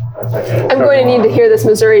 I'm going to need to hear this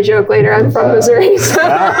Missouri joke later. I'm from Missouri.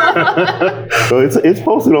 So it's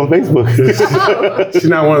posted on Facebook. She's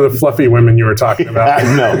not one of the fluffy women you were talking about.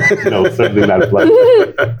 No, certainly not fluffy.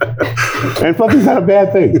 And fluffy's not a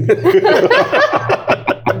bad thing.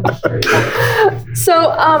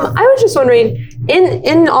 So I was just wondering,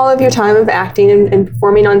 in all of your time of acting and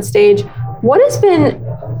performing on stage, what has been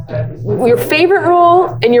your favorite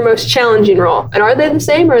role and your most challenging role? And are they the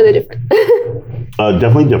same or are they different?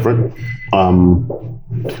 Definitely different.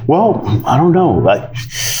 Well, I don't know.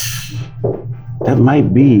 That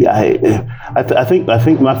might be. I think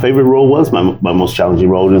my favorite role was my most challenging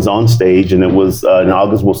role. It was on stage, and it was an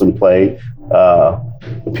August Wilson play,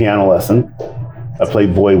 The Piano Lesson. I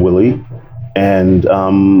played Boy Willie, and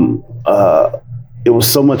it was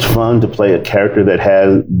so much fun to play a character that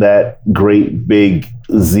had that great big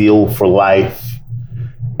zeal for life,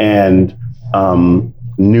 and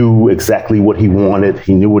knew exactly what he wanted.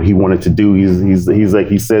 He knew what he wanted to do. He's like,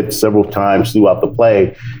 he said several times throughout the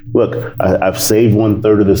play, look, I've saved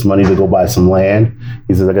 1/3 of this money to go buy some land.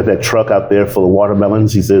 He says, I got that truck out there full of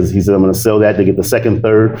watermelons. He said, I'm going to sell that to get the second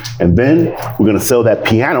third. And then we're going to sell that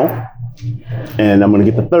piano and I'm going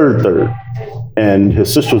to get the third. And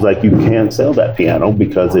his sister was like, you can't sell that piano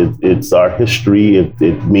because it's our history.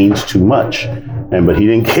 It means too much. But he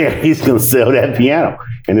didn't care. He's going to sell that piano.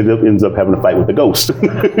 And it ends up having a fight with the ghost.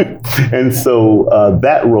 And so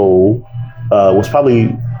that role was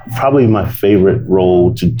probably my favorite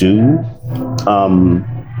role to do.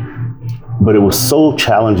 But it was so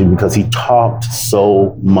challenging because he talked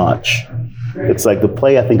so much. It's like the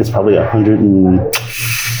play, I think, is probably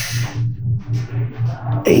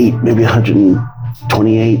 108, maybe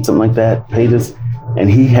 128, something like that, pages. And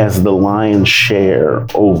he has the lion's share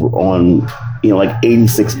over on, like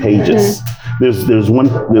 86 pages. There's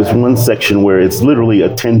one section where it's literally a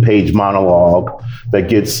 10-page monologue that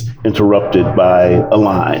gets interrupted by a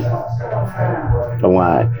line.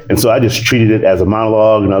 And so I just treated it as a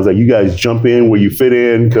monologue, and I was like, you guys jump in where you fit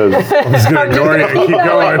in, because I'm just going to ignore you and keep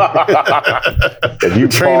going. If you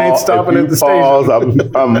train ain't stopping at the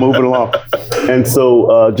station. I'm moving along. And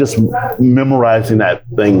so just memorizing that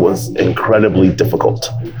thing was incredibly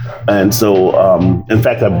difficult. And so, in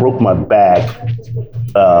fact, I broke my back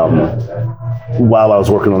while I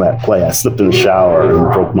was working on that play. I slipped in the shower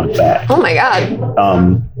and broke my back. Oh my God.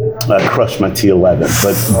 I crushed my T11,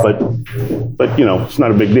 but it's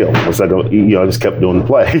not a big deal. It's like, I just kept doing the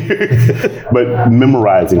play. But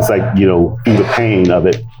memorizing, it's like, through the pain of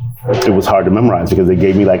it, it was hard to memorize because they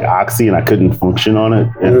gave me like oxy and I couldn't function on it.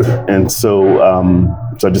 And so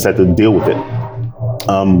I just had to deal with it.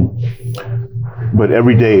 But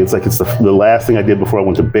every day, it's like it's the last thing I did before I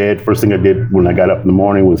went to bed. First thing I did when I got up in the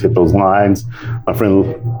morning was hit those lines. My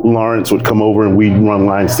friend Lawrence would come over and we'd run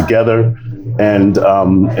lines together. And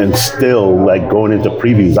still, like going into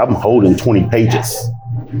previews, I'm holding 20 pages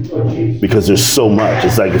because there's so much.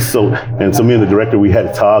 And so me and the director, we had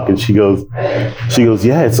to talk, and she goes,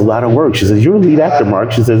 yeah, it's a lot of work. She says, you're a lead actor,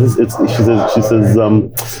 Mark. She says, she says,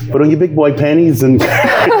 put on your big boy panties and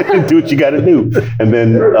do what you got to do. And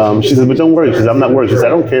then she says, but don't worry. She says, I'm not worried. She says, I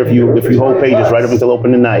don't care if you hold pages right up until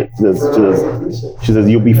opening night. She says,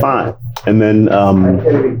 you'll be fine. And then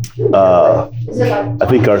I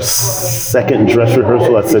think our second dress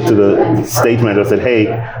rehearsal, I said to the stage manager, I said, hey,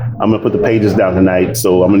 I'm going to put the pages down tonight,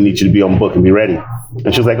 so I'm going to need you to be on book and be ready.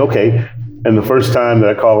 And she was like, okay. And the first time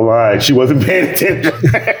that I called a line, she wasn't paying attention.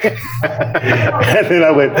 And then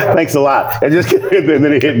I went, thanks a lot. And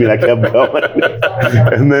then it hit me and I kept going.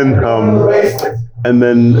 And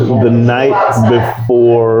then the night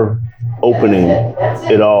before opening,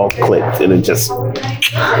 it all clicked, and it was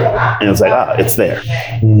like, it's there.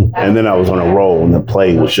 And then I was on a roll, and the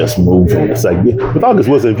play was just moving. It's like with August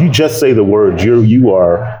Wilson, if you just say the words, you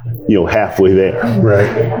are halfway there.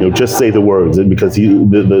 Right. Just say the words, because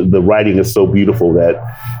the writing is so beautiful that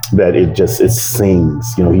it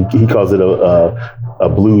sings. He calls it a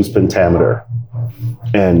blues pentameter.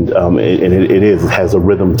 And it has a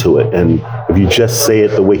rhythm to it. And if you just say it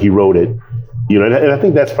the way he wrote it, and I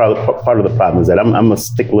think that's probably part of the problem, is that I'm a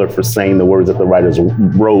stickler for saying the words that the writers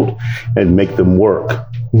wrote and make them work.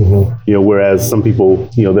 Mm-hmm. Whereas some people,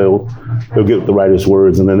 they'll get the writer's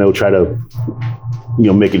words and then they'll try to,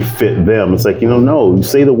 make it fit them. It's like, no, you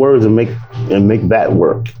say the words and make that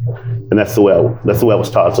work. And that's the way I was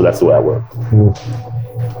taught. So that's the way I work. Mm-hmm.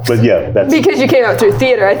 But yeah, that's because you came up through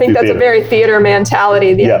theater. I think that's a very theater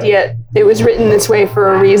mentality. The idea it was written this way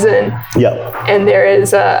for a reason. Yeah. And there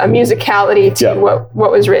is a musicality to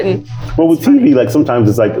what was written. Well, with TV, like sometimes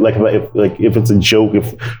it's like if it's a joke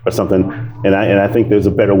or something, and I think there's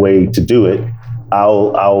a better way to do it.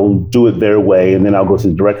 I'll do it their way, and then I'll go to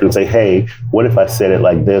the director and say, hey, what if I said it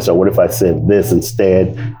like this, or what if I said this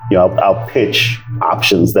instead? I'll pitch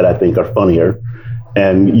options that I think are funnier.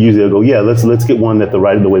 And usually they'll go, yeah, let's get one that the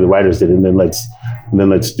way the writers did, and then let's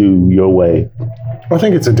do your way. I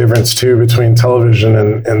think it's a difference too between television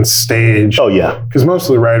and stage. Oh yeah, because most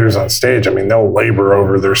of the writers on stage, they'll labor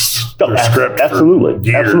over their script. Absolutely, for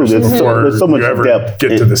years absolutely. There's so much depth.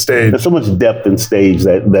 Get to the stage. There's so much depth in stage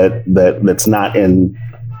that's not in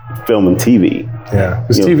film and TV. Yeah,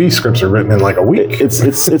 because TV scripts are written in like a week.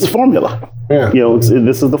 It's formula. Yeah,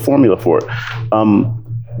 this is the formula for it.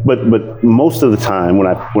 But most of the time when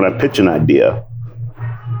I pitch an idea,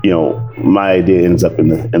 my idea ends up in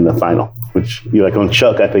the final. Which like on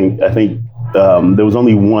Chuck, I think there was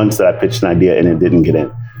only once that I pitched an idea and it didn't get in.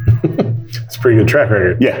 It's a pretty good track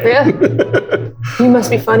record. Yeah. You must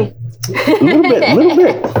be funny. A little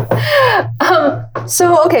bit.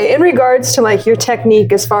 So, okay, in regards to like your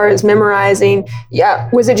technique as far as memorizing,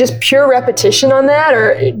 was it just pure repetition on that,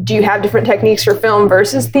 or do you have different techniques for film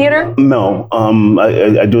versus theater? No,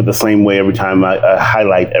 I do it the same way every time. I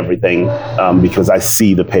highlight everything because I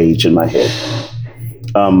see the page in my head.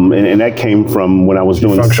 And that came from when I was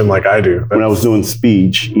doing function like I do. When I was doing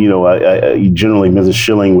speech, I generally Mrs.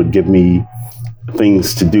 Schilling would give me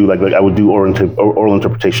things to do, like I would do oral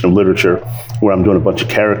interpretation of literature, where I'm doing a bunch of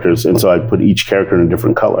characters, and so I'd put each character in a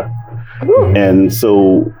different color. Ooh. And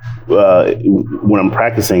so when I'm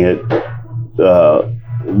practicing it,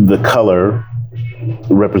 the color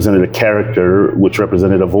represented a character, which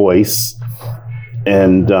represented a voice,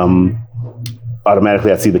 and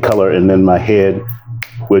automatically I'd see the color, and then my head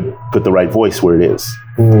would put the right voice where it is.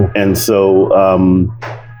 Mm. And so,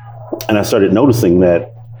 and I started noticing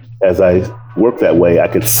that as I worked that way, I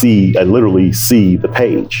literally see the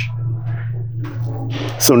page.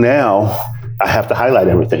 So now I have to highlight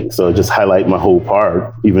everything. So I just highlight my whole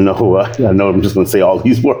part, even though I know I'm just going to say all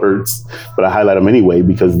these words, but I highlight them anyway,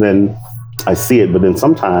 because then I see it. But then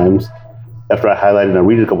sometimes after I highlight it and I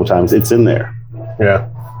read it a couple times, it's in there. Yeah.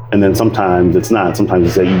 And then sometimes it's not. Sometimes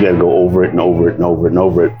you say you got to go over it and over it and over it and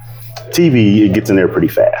over it. TV, it gets in there pretty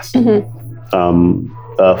fast. Mm-hmm.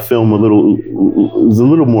 Film is a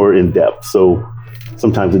little more in depth, so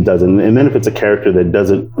sometimes it doesn't. And then if it's a character that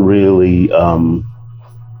doesn't really,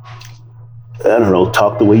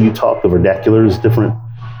 talk the way you talk, the vernacular is different,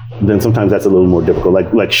 then sometimes that's a little more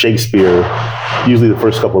difficult. Like Shakespeare, usually the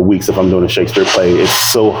first couple of weeks, if I'm doing a Shakespeare play, it's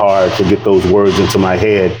so hard to get those words into my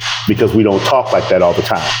head because we don't talk like that all the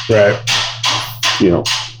time. Right.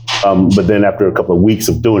 But then after a couple of weeks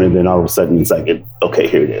of doing it, then all of a sudden it's like, okay,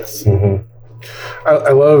 here it is. Mm-hmm.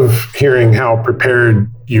 I love hearing how prepared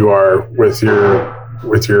you are with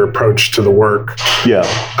your approach to the work. Yeah.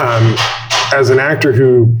 As an actor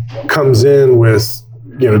who comes in with,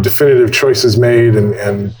 definitive choices made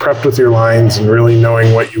and prepped with your lines and really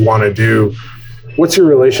knowing what you want to do, what's your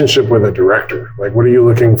relationship with a director? Like, what are you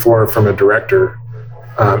looking for from a director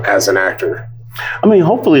as an actor? I mean,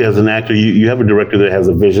 hopefully as an actor, you have a director that has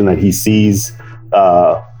a vision that he sees,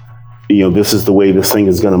 this is the way this thing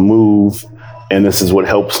is going to move, and this is what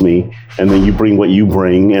helps me. And then you bring what you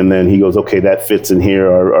bring, and then he goes, okay, that fits in here,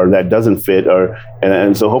 or that doesn't fit.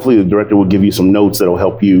 And so hopefully the director will give you some notes that'll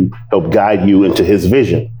help guide you into his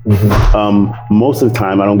vision. Mm-hmm. Most of the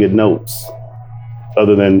time, I don't get notes.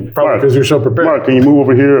 Other than probably because you're so prepared. Mark, can you move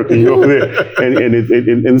over here? Or can you go over there? And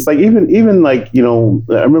it's like even like I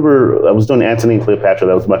remember I was doing Antony and Cleopatra.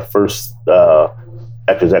 That was my first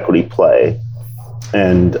Actors Equity play,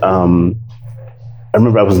 and I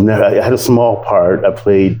remember I had a small part. I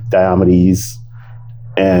played Diomedes,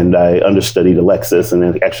 and I understudied Alexis, and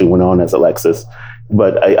then actually went on as Alexis.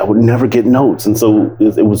 But I would never get notes, and so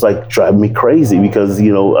it was like driving me crazy because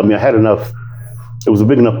I had enough. It was a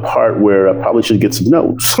big enough part where I probably should get some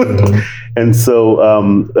notes. And so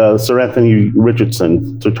Sir Tony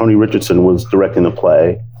Richardson was directing the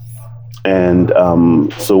play. And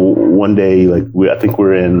so one day, I think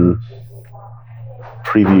we're in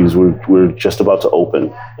previews, we're just about to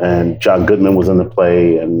open. And John Goodman was in the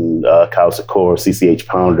play, and Kyle Secor, CCH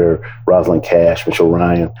Pounder, Rosalind Cash, Mitchell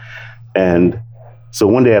Ryan. And so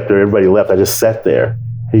one day after everybody left, I just sat there.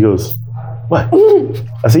 He goes, "What?"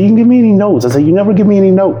 I said, "You can give me any notes." I said, "You never give me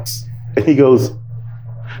any notes." And he goes,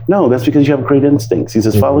 "No, that's because you have great instincts." He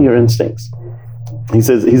says, "Follow your instincts." He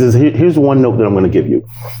says, "Here's one note that I'm going to give you."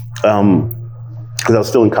 Because I was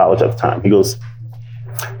still in college at the time. He goes,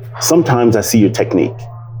 "Sometimes I see your technique."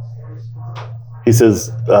 He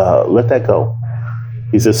says, "Let that go."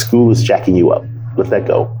 He says, "School is jacking you up. Let that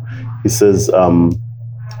go." He says,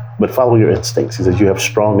 "But follow your instincts." He says, "You have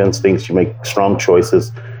strong instincts. You make strong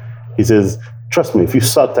choices." He says, "Trust me, if you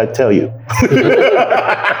sucked, I'd tell you."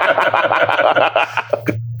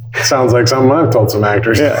 Sounds like something I've told some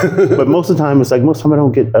actors. Yeah, but most of the time, it's like I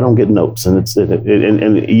don't get notes, and it's and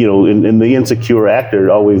the insecure actor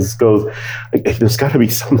always goes, "There's got to be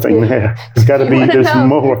something there. There's got to be. There's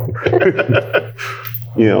more."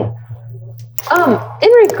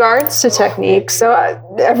 In regards to technique, so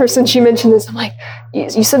ever since you mentioned this, I'm like,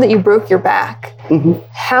 you said that you broke your back. Mm-hmm.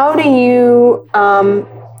 How do you?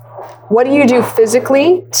 What do you do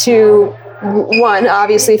physically to? One,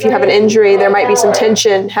 obviously, if you have an injury, there might be some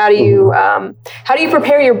tension. How do you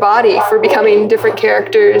prepare your body for becoming different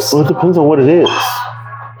characters? Well, it depends on what it is.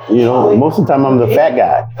 Most of the time I'm the fat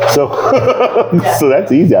guy, so so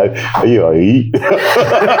that's easy. I eat.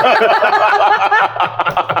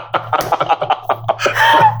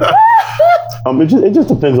 It just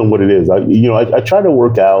depends on what it is. I try to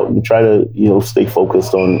work out and try to stay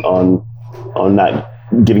focused on not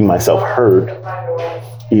getting myself hurt.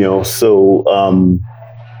 I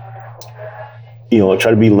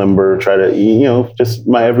try to be limber, try to, just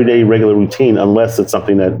my everyday regular routine, unless it's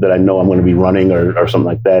something that I know I'm going to be running or something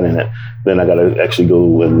like that in it. Then I got to actually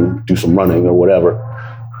go and do some running or whatever.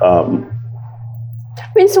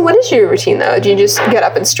 So what is your routine though? Do you just get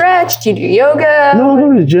up and stretch? Do you do yoga? No, I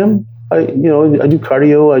go to the gym. I do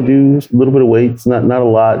cardio. I do a little bit of weights, not a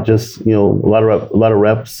lot, just, a lot of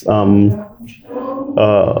reps.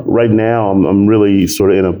 Right now, I'm really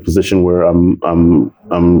sort of in a position where I'm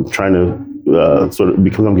trying to sort of,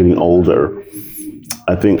 because I'm getting older,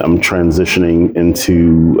 I think I'm transitioning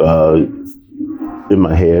into in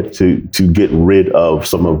my head to get rid of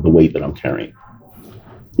some of the weight that I'm carrying.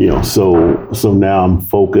 So now I'm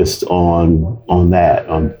focused on that.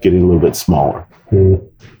 I'm getting a little bit smaller. Mm.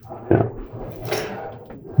 Yeah.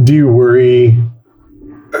 Do you worry,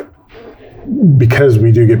 because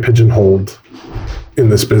we do get pigeonholed in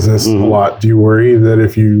this business a lot, do you worry that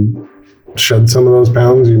if you shed some of those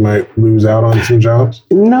pounds, you might lose out on some jobs?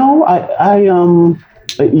 No,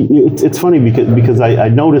 it's funny because I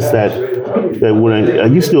noticed that when I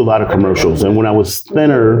used to do a lot of commercials, and when I was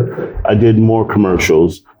thinner, I did more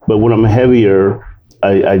commercials. But when I'm heavier,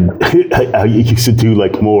 I used to do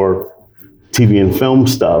like more TV and film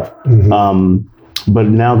stuff. Mm-hmm. But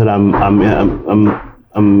now that I'm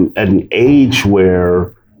at an age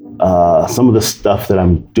where some of the stuff that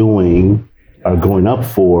I'm doing are going up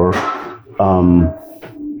for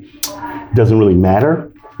doesn't really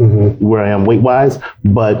matter where I am weight wise.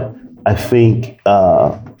 But I think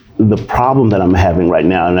the problem that I'm having right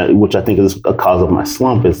now, which I think is a cause of my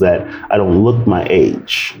slump, is that I don't look my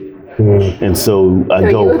age. And so I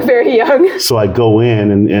You look very young. So I go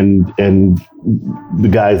in and the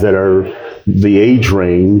guys that are the age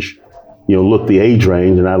range, look the age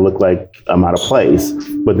range, and I look like I'm out of place.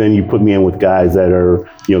 But then you put me in with guys that are,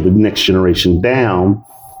 the next generation down.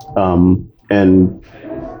 And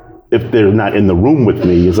if they're not in the room with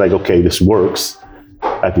me, it's like, okay, this works.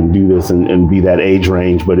 I can do this and be that age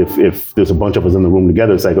range. But if there's a bunch of us in the room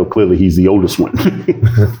together, it's like, oh, clearly he's the oldest one.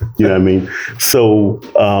 You know what I mean? So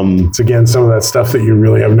it's again some of that stuff that you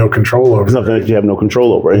really have no control over. Something that you have no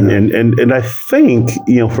control over. And I think,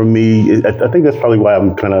 for me, I think that's probably why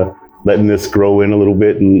I'm kind of letting this grow in a little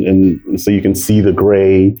bit, and so you can see the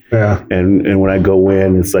gray. Yeah. And when I go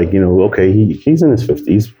in, it's like, okay, he's in his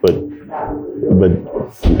 50s, but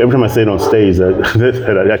every time I say it on stage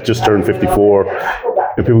that I just turned 54,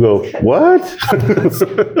 and people go, "What?"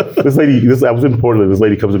 This lady, I was in Portland. This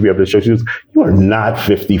lady comes to me after the show. She goes, "You are not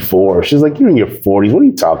 54." She's like, "You're in your 40s. What are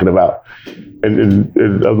you talking about?" And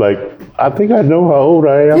I'm like, I think I know how old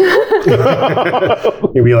I am.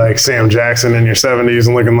 You'd be like Sam Jackson in your 70s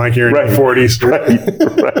and looking like you're in your 40s. Right.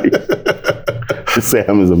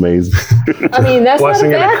 Sam is amazing. I mean, that's not a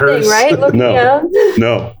bad thing, right? Looking young.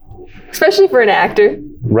 No. Especially for an actor.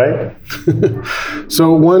 Right.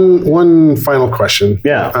 So one final question.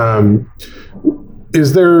 Yeah.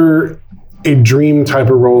 Is there a dream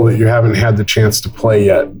type of role that you haven't had the chance to play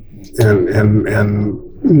yet? And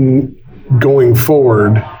going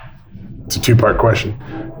forward, it's a two-part question.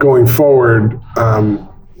 Going forward,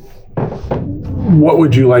 what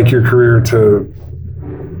would you like your career to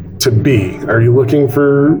be? Are you looking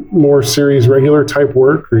for more series regular type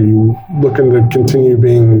work? Are you looking to continue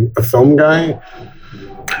being a film guy?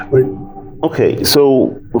 Okay,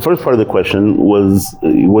 so the first part of the question was,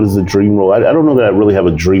 what is the dream role? I don't know that I really have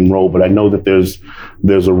a dream role, but I know that there's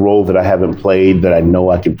a role that I haven't played that I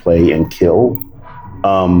know I can play and kill.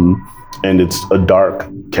 And it's a dark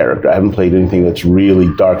character. I haven't played anything that's really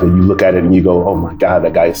dark, and you look at it and you go, oh my God,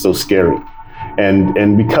 that guy is so scary.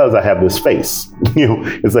 And because I have this face,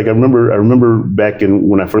 it's like I remember back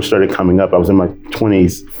when I first started coming up, I was in my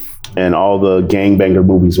 20s, and all the gangbanger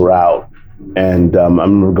movies were out. And I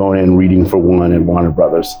remember going in and reading for one at Warner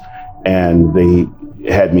Brothers, and they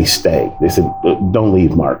had me stay. They said, don't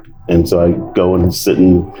leave, Mark. And so I go and sit,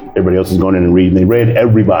 and everybody else is going in and reading. They read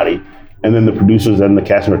everybody. And then the producers and the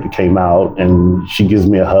casting director came out, and she gives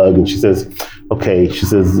me a hug, and she says, okay, she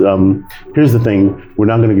says, here's the thing, we're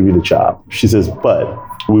not going to give you the job. She says, but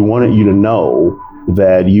we wanted you to know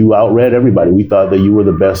that you outread everybody. We thought that you were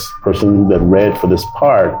the best person that read for this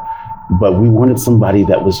part, but we wanted somebody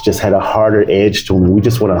that just had a harder edge to them, and we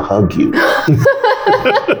just want to hug you.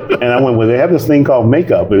 And I went, well, they have this thing called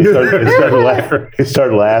makeup. And it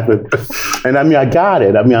started laughing. And I mean, I got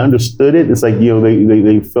it. I mean, I understood it. It's like,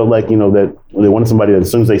 they felt like, that they wanted somebody that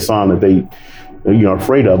as soon as they saw them that they, are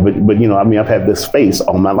afraid of. But I mean, I've had this face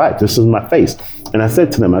all my life. This is my face. And I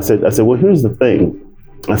said to them, I said, well, here's the thing.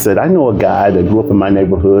 I said, I know a guy that grew up in my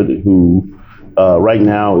neighborhood who right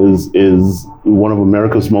now is one of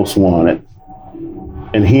America's most wanted.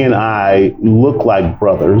 And he and I look like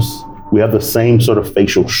brothers. We have the same sort of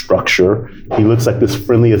facial structure. He looks like this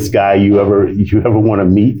friendliest guy you ever want to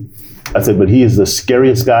meet. I said, but he is the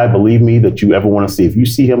scariest guy, believe me, that you ever want to see. If you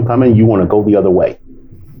see him coming, you want to go the other way.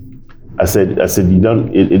 I said, you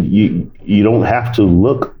don't have to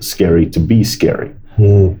look scary to be scary.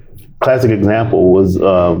 Classic example was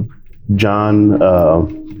John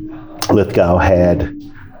Lithgow had,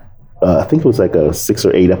 I think it was like a 6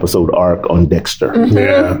 or 8 episode arc on Dexter. Mm-hmm.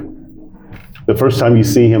 Yeah. The first time you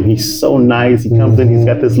see him, he's so nice. He comes in, he's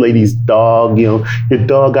got this lady's dog. Your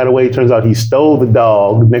dog got away. Turns out he stole the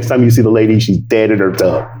dog. Next time you see the lady, she's dead in her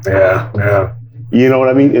tub. Yeah. You know what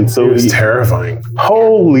I mean? And so it was terrifying.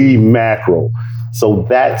 Holy mackerel. So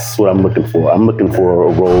that's what I'm looking for. I'm looking for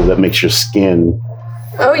a role that makes your skin.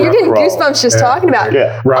 Oh, you're getting goosebumps just talking about it.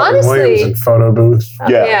 Yeah. Robin Honestly, Williams in Photo Booth.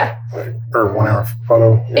 Yeah. Or 1 Hour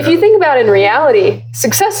Photo. Yeah. If you think about it in reality,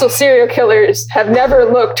 successful serial killers have never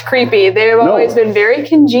looked creepy. They've always been very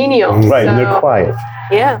congenial. Right, and they're quiet.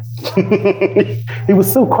 Yeah. He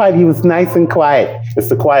was so quiet. He was nice and quiet. It's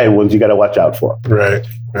the quiet ones you got to watch out for. Right.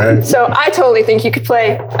 So I totally think you could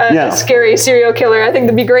play a scary serial killer. I think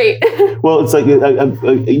that'd be great. Well, it's like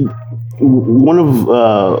one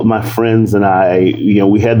of my friends and I,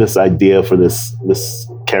 we had this idea for this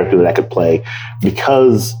character that I could play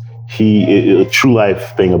because a true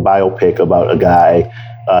life thing, a biopic about a guy.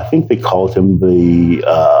 I think they called him the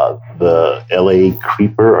LA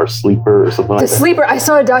Creeper or Sleeper or something like that. The Sleeper. I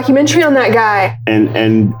saw a documentary on that guy.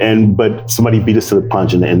 But somebody beat us to the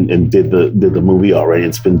punch and did the movie already.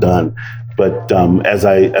 It's been done. But as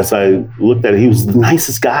I looked at it, he was the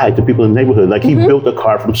nicest guy to people in the neighborhood. Like he built a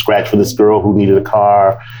car from scratch for this girl who needed a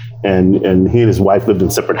car, and he and his wife lived in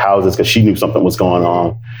separate houses because she knew something was going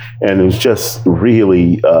on, and it was just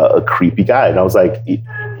really a creepy guy. And I was like,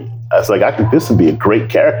 I think this would be a great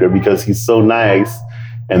character because he's so nice,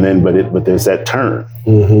 and then but there's that turn,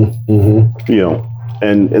 you know.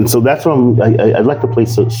 And so that's what I'd like to play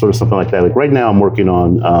sort of something like that. Like right now, I'm working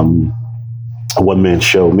on a one-man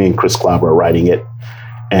show. Me and Chris Klauber are writing it,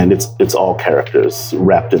 and it's all characters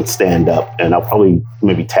wrapped in stand-up. And I'll probably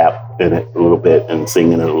maybe tap in it a little bit and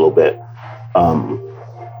sing in it a little bit.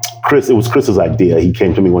 It was Chris's idea. He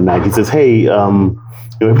came to me one night. He says, "Hey,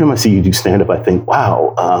 every time I see you do stand-up, I think,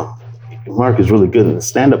 wow, Mark is really good at the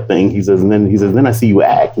stand-up thing." He says, then I see you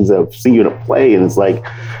act. He says, I've seen you in a play, and it's like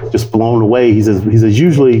just blown away. He says,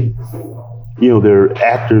 usually, there are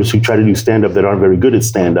actors who try to do stand-up that aren't very good at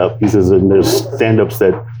stand-up. He says, and there's stand-ups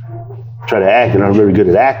that try to act and aren't very good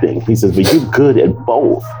at acting. He says, but you're good at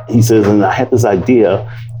both. He says, and I had this idea.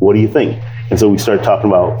 What do you think? And so we started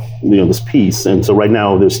talking about, this piece. And so right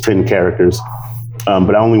now there's 10 characters,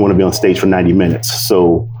 but I only want to be on stage for 90 minutes.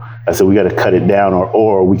 So I said, we got to cut it down,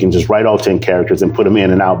 or we can just write all 10 characters and put them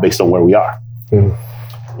in and out based on where we are.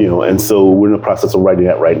 And so we're in the process of writing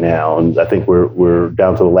that right now. And I think we're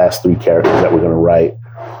down to the last 3 characters that we're going to write.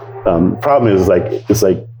 The problem is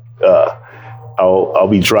I'll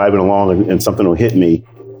be driving along and something will hit me.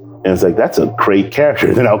 And it's like, that's a great character.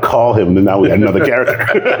 And then I'll call him and now we got another character.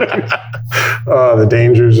 The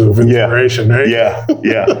dangers of inspiration, right? Yeah.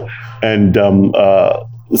 And,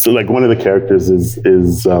 so like one of the characters is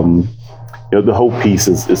the whole piece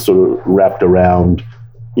is sort of wrapped around,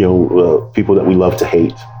 people that we love to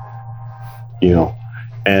hate,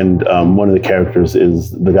 and one of the characters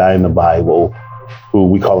is the guy in the Bible who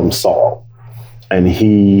we call him Saul. And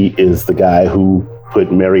he is the guy who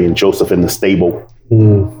put Mary and Joseph in the stable,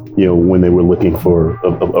 when they were looking for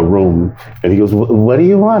a room. And he goes, what do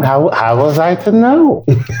you want? How was I to know?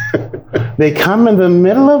 They come in the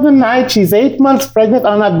middle of the night. She's 8 months pregnant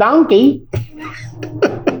on a donkey.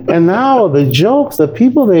 And now the jokes, the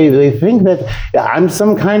people, they think that I'm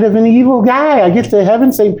some kind of an evil guy. I get to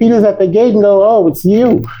heaven, St. Peter's at the gate and go, oh, it's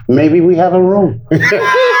you. Maybe we have a room.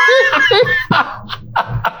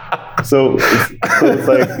 So it's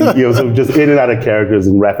like, so just in and out of characters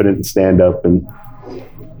and wrapping it in stand-up. And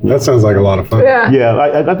that sounds like a lot of fun.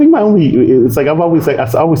 Yeah, I think it's like I always say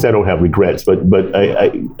I don't have regrets, but I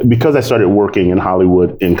because I started working in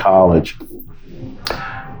Hollywood in college,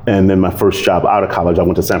 and then my first job out of college, I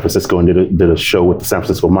went to San Francisco and did a show with the San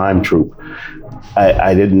Francisco Mime Troupe.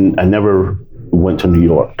 I never went to New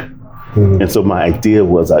York, and so my idea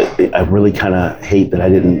was I really kind of hate that I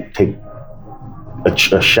didn't take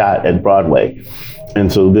a shot at Broadway. And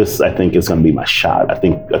so this, I think, is going to be my shot. I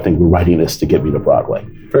think we're writing this to get me to Broadway.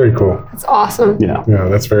 Very cool. That's awesome. Yeah,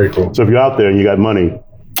 that's very cool. So if you're out there and you got money,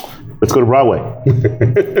 let's go to Broadway.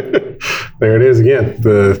 There it is again.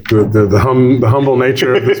 The humble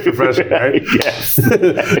nature of this profession, right? Yes.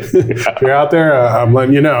 If you're out there, I'm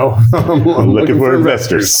letting you know. I'm looking for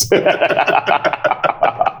investors.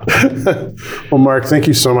 Well, Mark, thank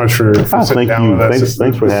you so much for sitting down with us.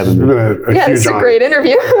 Thanks for having me. It's a great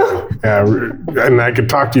interview. And I could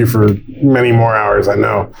talk to you for many more hours, I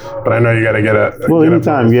know. But I know you got to get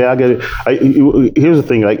anytime. Yeah, I got it. Here's the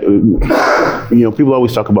thing, people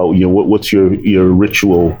always talk about, what's your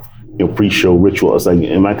ritual, pre-show ritual. It's like,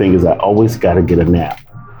 and my thing is I always got to get a nap.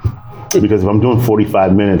 Because if I'm doing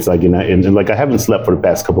 45 minutes, I haven't slept for the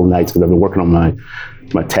past couple of nights because I've been working on my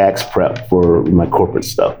tax prep for my corporate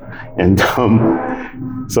stuff. And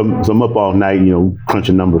so I'm up all night,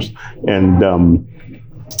 crunching numbers. And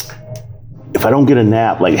if I don't get a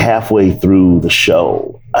nap, like halfway through the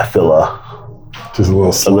show, I feel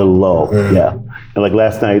just a little low. Yeah. And like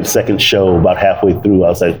last night, second show, about halfway through, I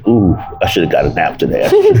was like, ooh, I should have got a nap today.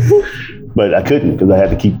 But I couldn't because I had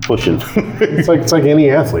to keep pushing. It's like any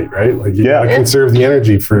athlete, right? Like you gotta conserve the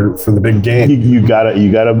energy for the big game. You gotta,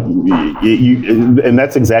 and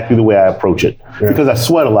that's exactly the way I approach it. Yeah. Because I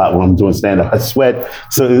sweat a lot when I'm doing stand-up. I sweat,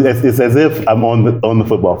 so it's as if I'm on the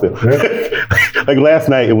football field. Yeah. Like last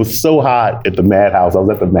night, it was so hot at the Madhouse. I was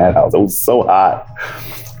at the Madhouse. It was so hot,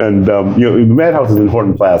 and the Madhouse is in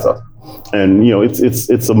Horton Plaza, and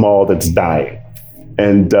it's a mall that's dying.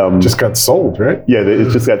 And just got sold, right? Yeah, it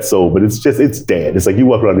just got sold, but it's dead. It's like you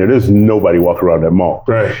walk around there's nobody walking around that mall.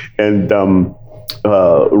 Right. And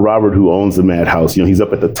Robert, who owns the Madhouse, he's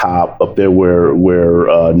up at the top, up there where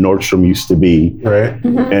Nordstrom used to be. Right.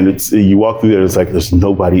 Mm-hmm. And it's you walk through there, it's like there's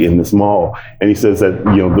nobody in this mall. And he says that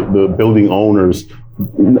the building owners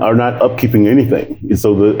are not upkeeping anything.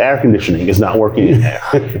 So the air conditioning is not working in there.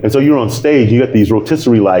 And so you're on stage, you got these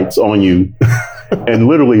rotisserie lights on you. And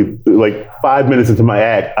literally, like 5 minutes into my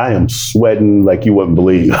act, I am sweating like you wouldn't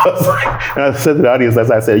believe. And I said to the audience,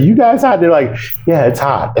 as I said, "You guys hot?" They're like, "Yeah, it's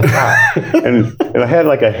hot. It's hot." and I had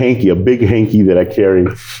like a hanky, a big hanky that I carried,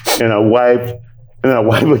 and I wiped. And then I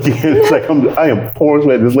wipe again. It's like I am pouring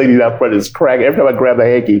sweat. This lady out front is cracking. Every time I grab the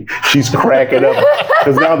hanky, she's cracking up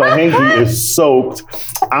because now the hanky is soaked.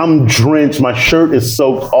 I'm drenched. My shirt is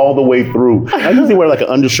soaked all the way through. I usually wear like an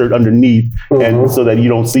undershirt underneath, and so that you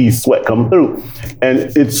don't see sweat come through. And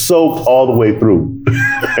it's soaked all the way through.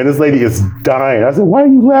 And this lady is dying. I said, "Why are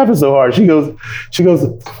you laughing so hard?" She goes,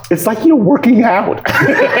 "It's like you're working out."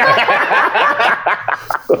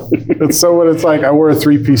 That's so what it's like. I wore a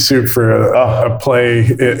 3-piece suit for a play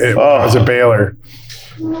as a Baylor.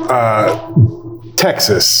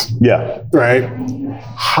 Texas. Yeah. Right?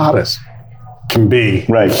 Hot as can be.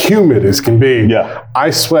 Right. Humid as can be. Yeah. I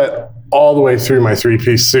sweat all the way through my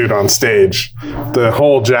 3-piece suit on stage. The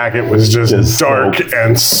whole jacket was just dark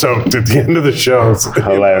and soaked at the end of the show.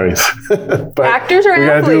 Hilarious. But actors or we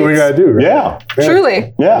athletes? gotta do what we gotta do, right? Yeah.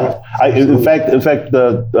 Truly. Yeah. In fact,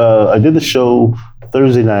 I did the show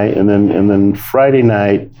Thursday night, and then Friday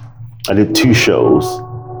night I did 2 shows.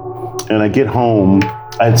 And I get home,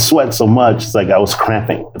 I had sweat so much, it's like I was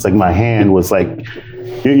cramping. It's like my hand was like,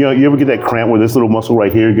 you ever get that cramp where this little muscle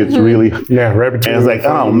right here gets really, right between. and it's like,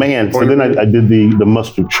 oh man. So then I did the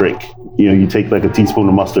mustard trick. You take like a teaspoon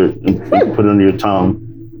of mustard and put it under your tongue,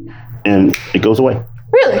 and it goes away.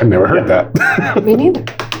 Really? I've never heard that. Me neither.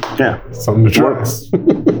 Yeah. Something to try. Works.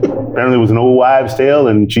 Apparently it was an old wives' tale,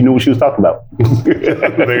 and she knew what she was talking about.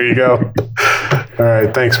 There you go. All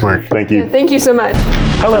right. Thanks, Mark. Thank you. Thank you so much.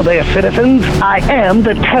 Hello there, citizens. I am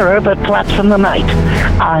the terror that flaps in the night.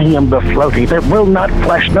 I am the floaty that will not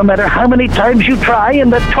flush no matter how many times you try in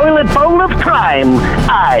the toilet bowl of crime.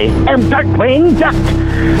 I am Darkwing Duck,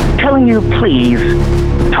 telling you please,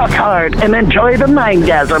 talk hard and enjoy the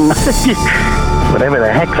mindgasm. Whatever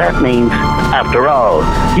the heck that means. After all,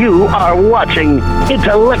 you are watching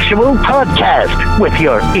Intellectual Podcast with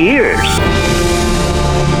your ears.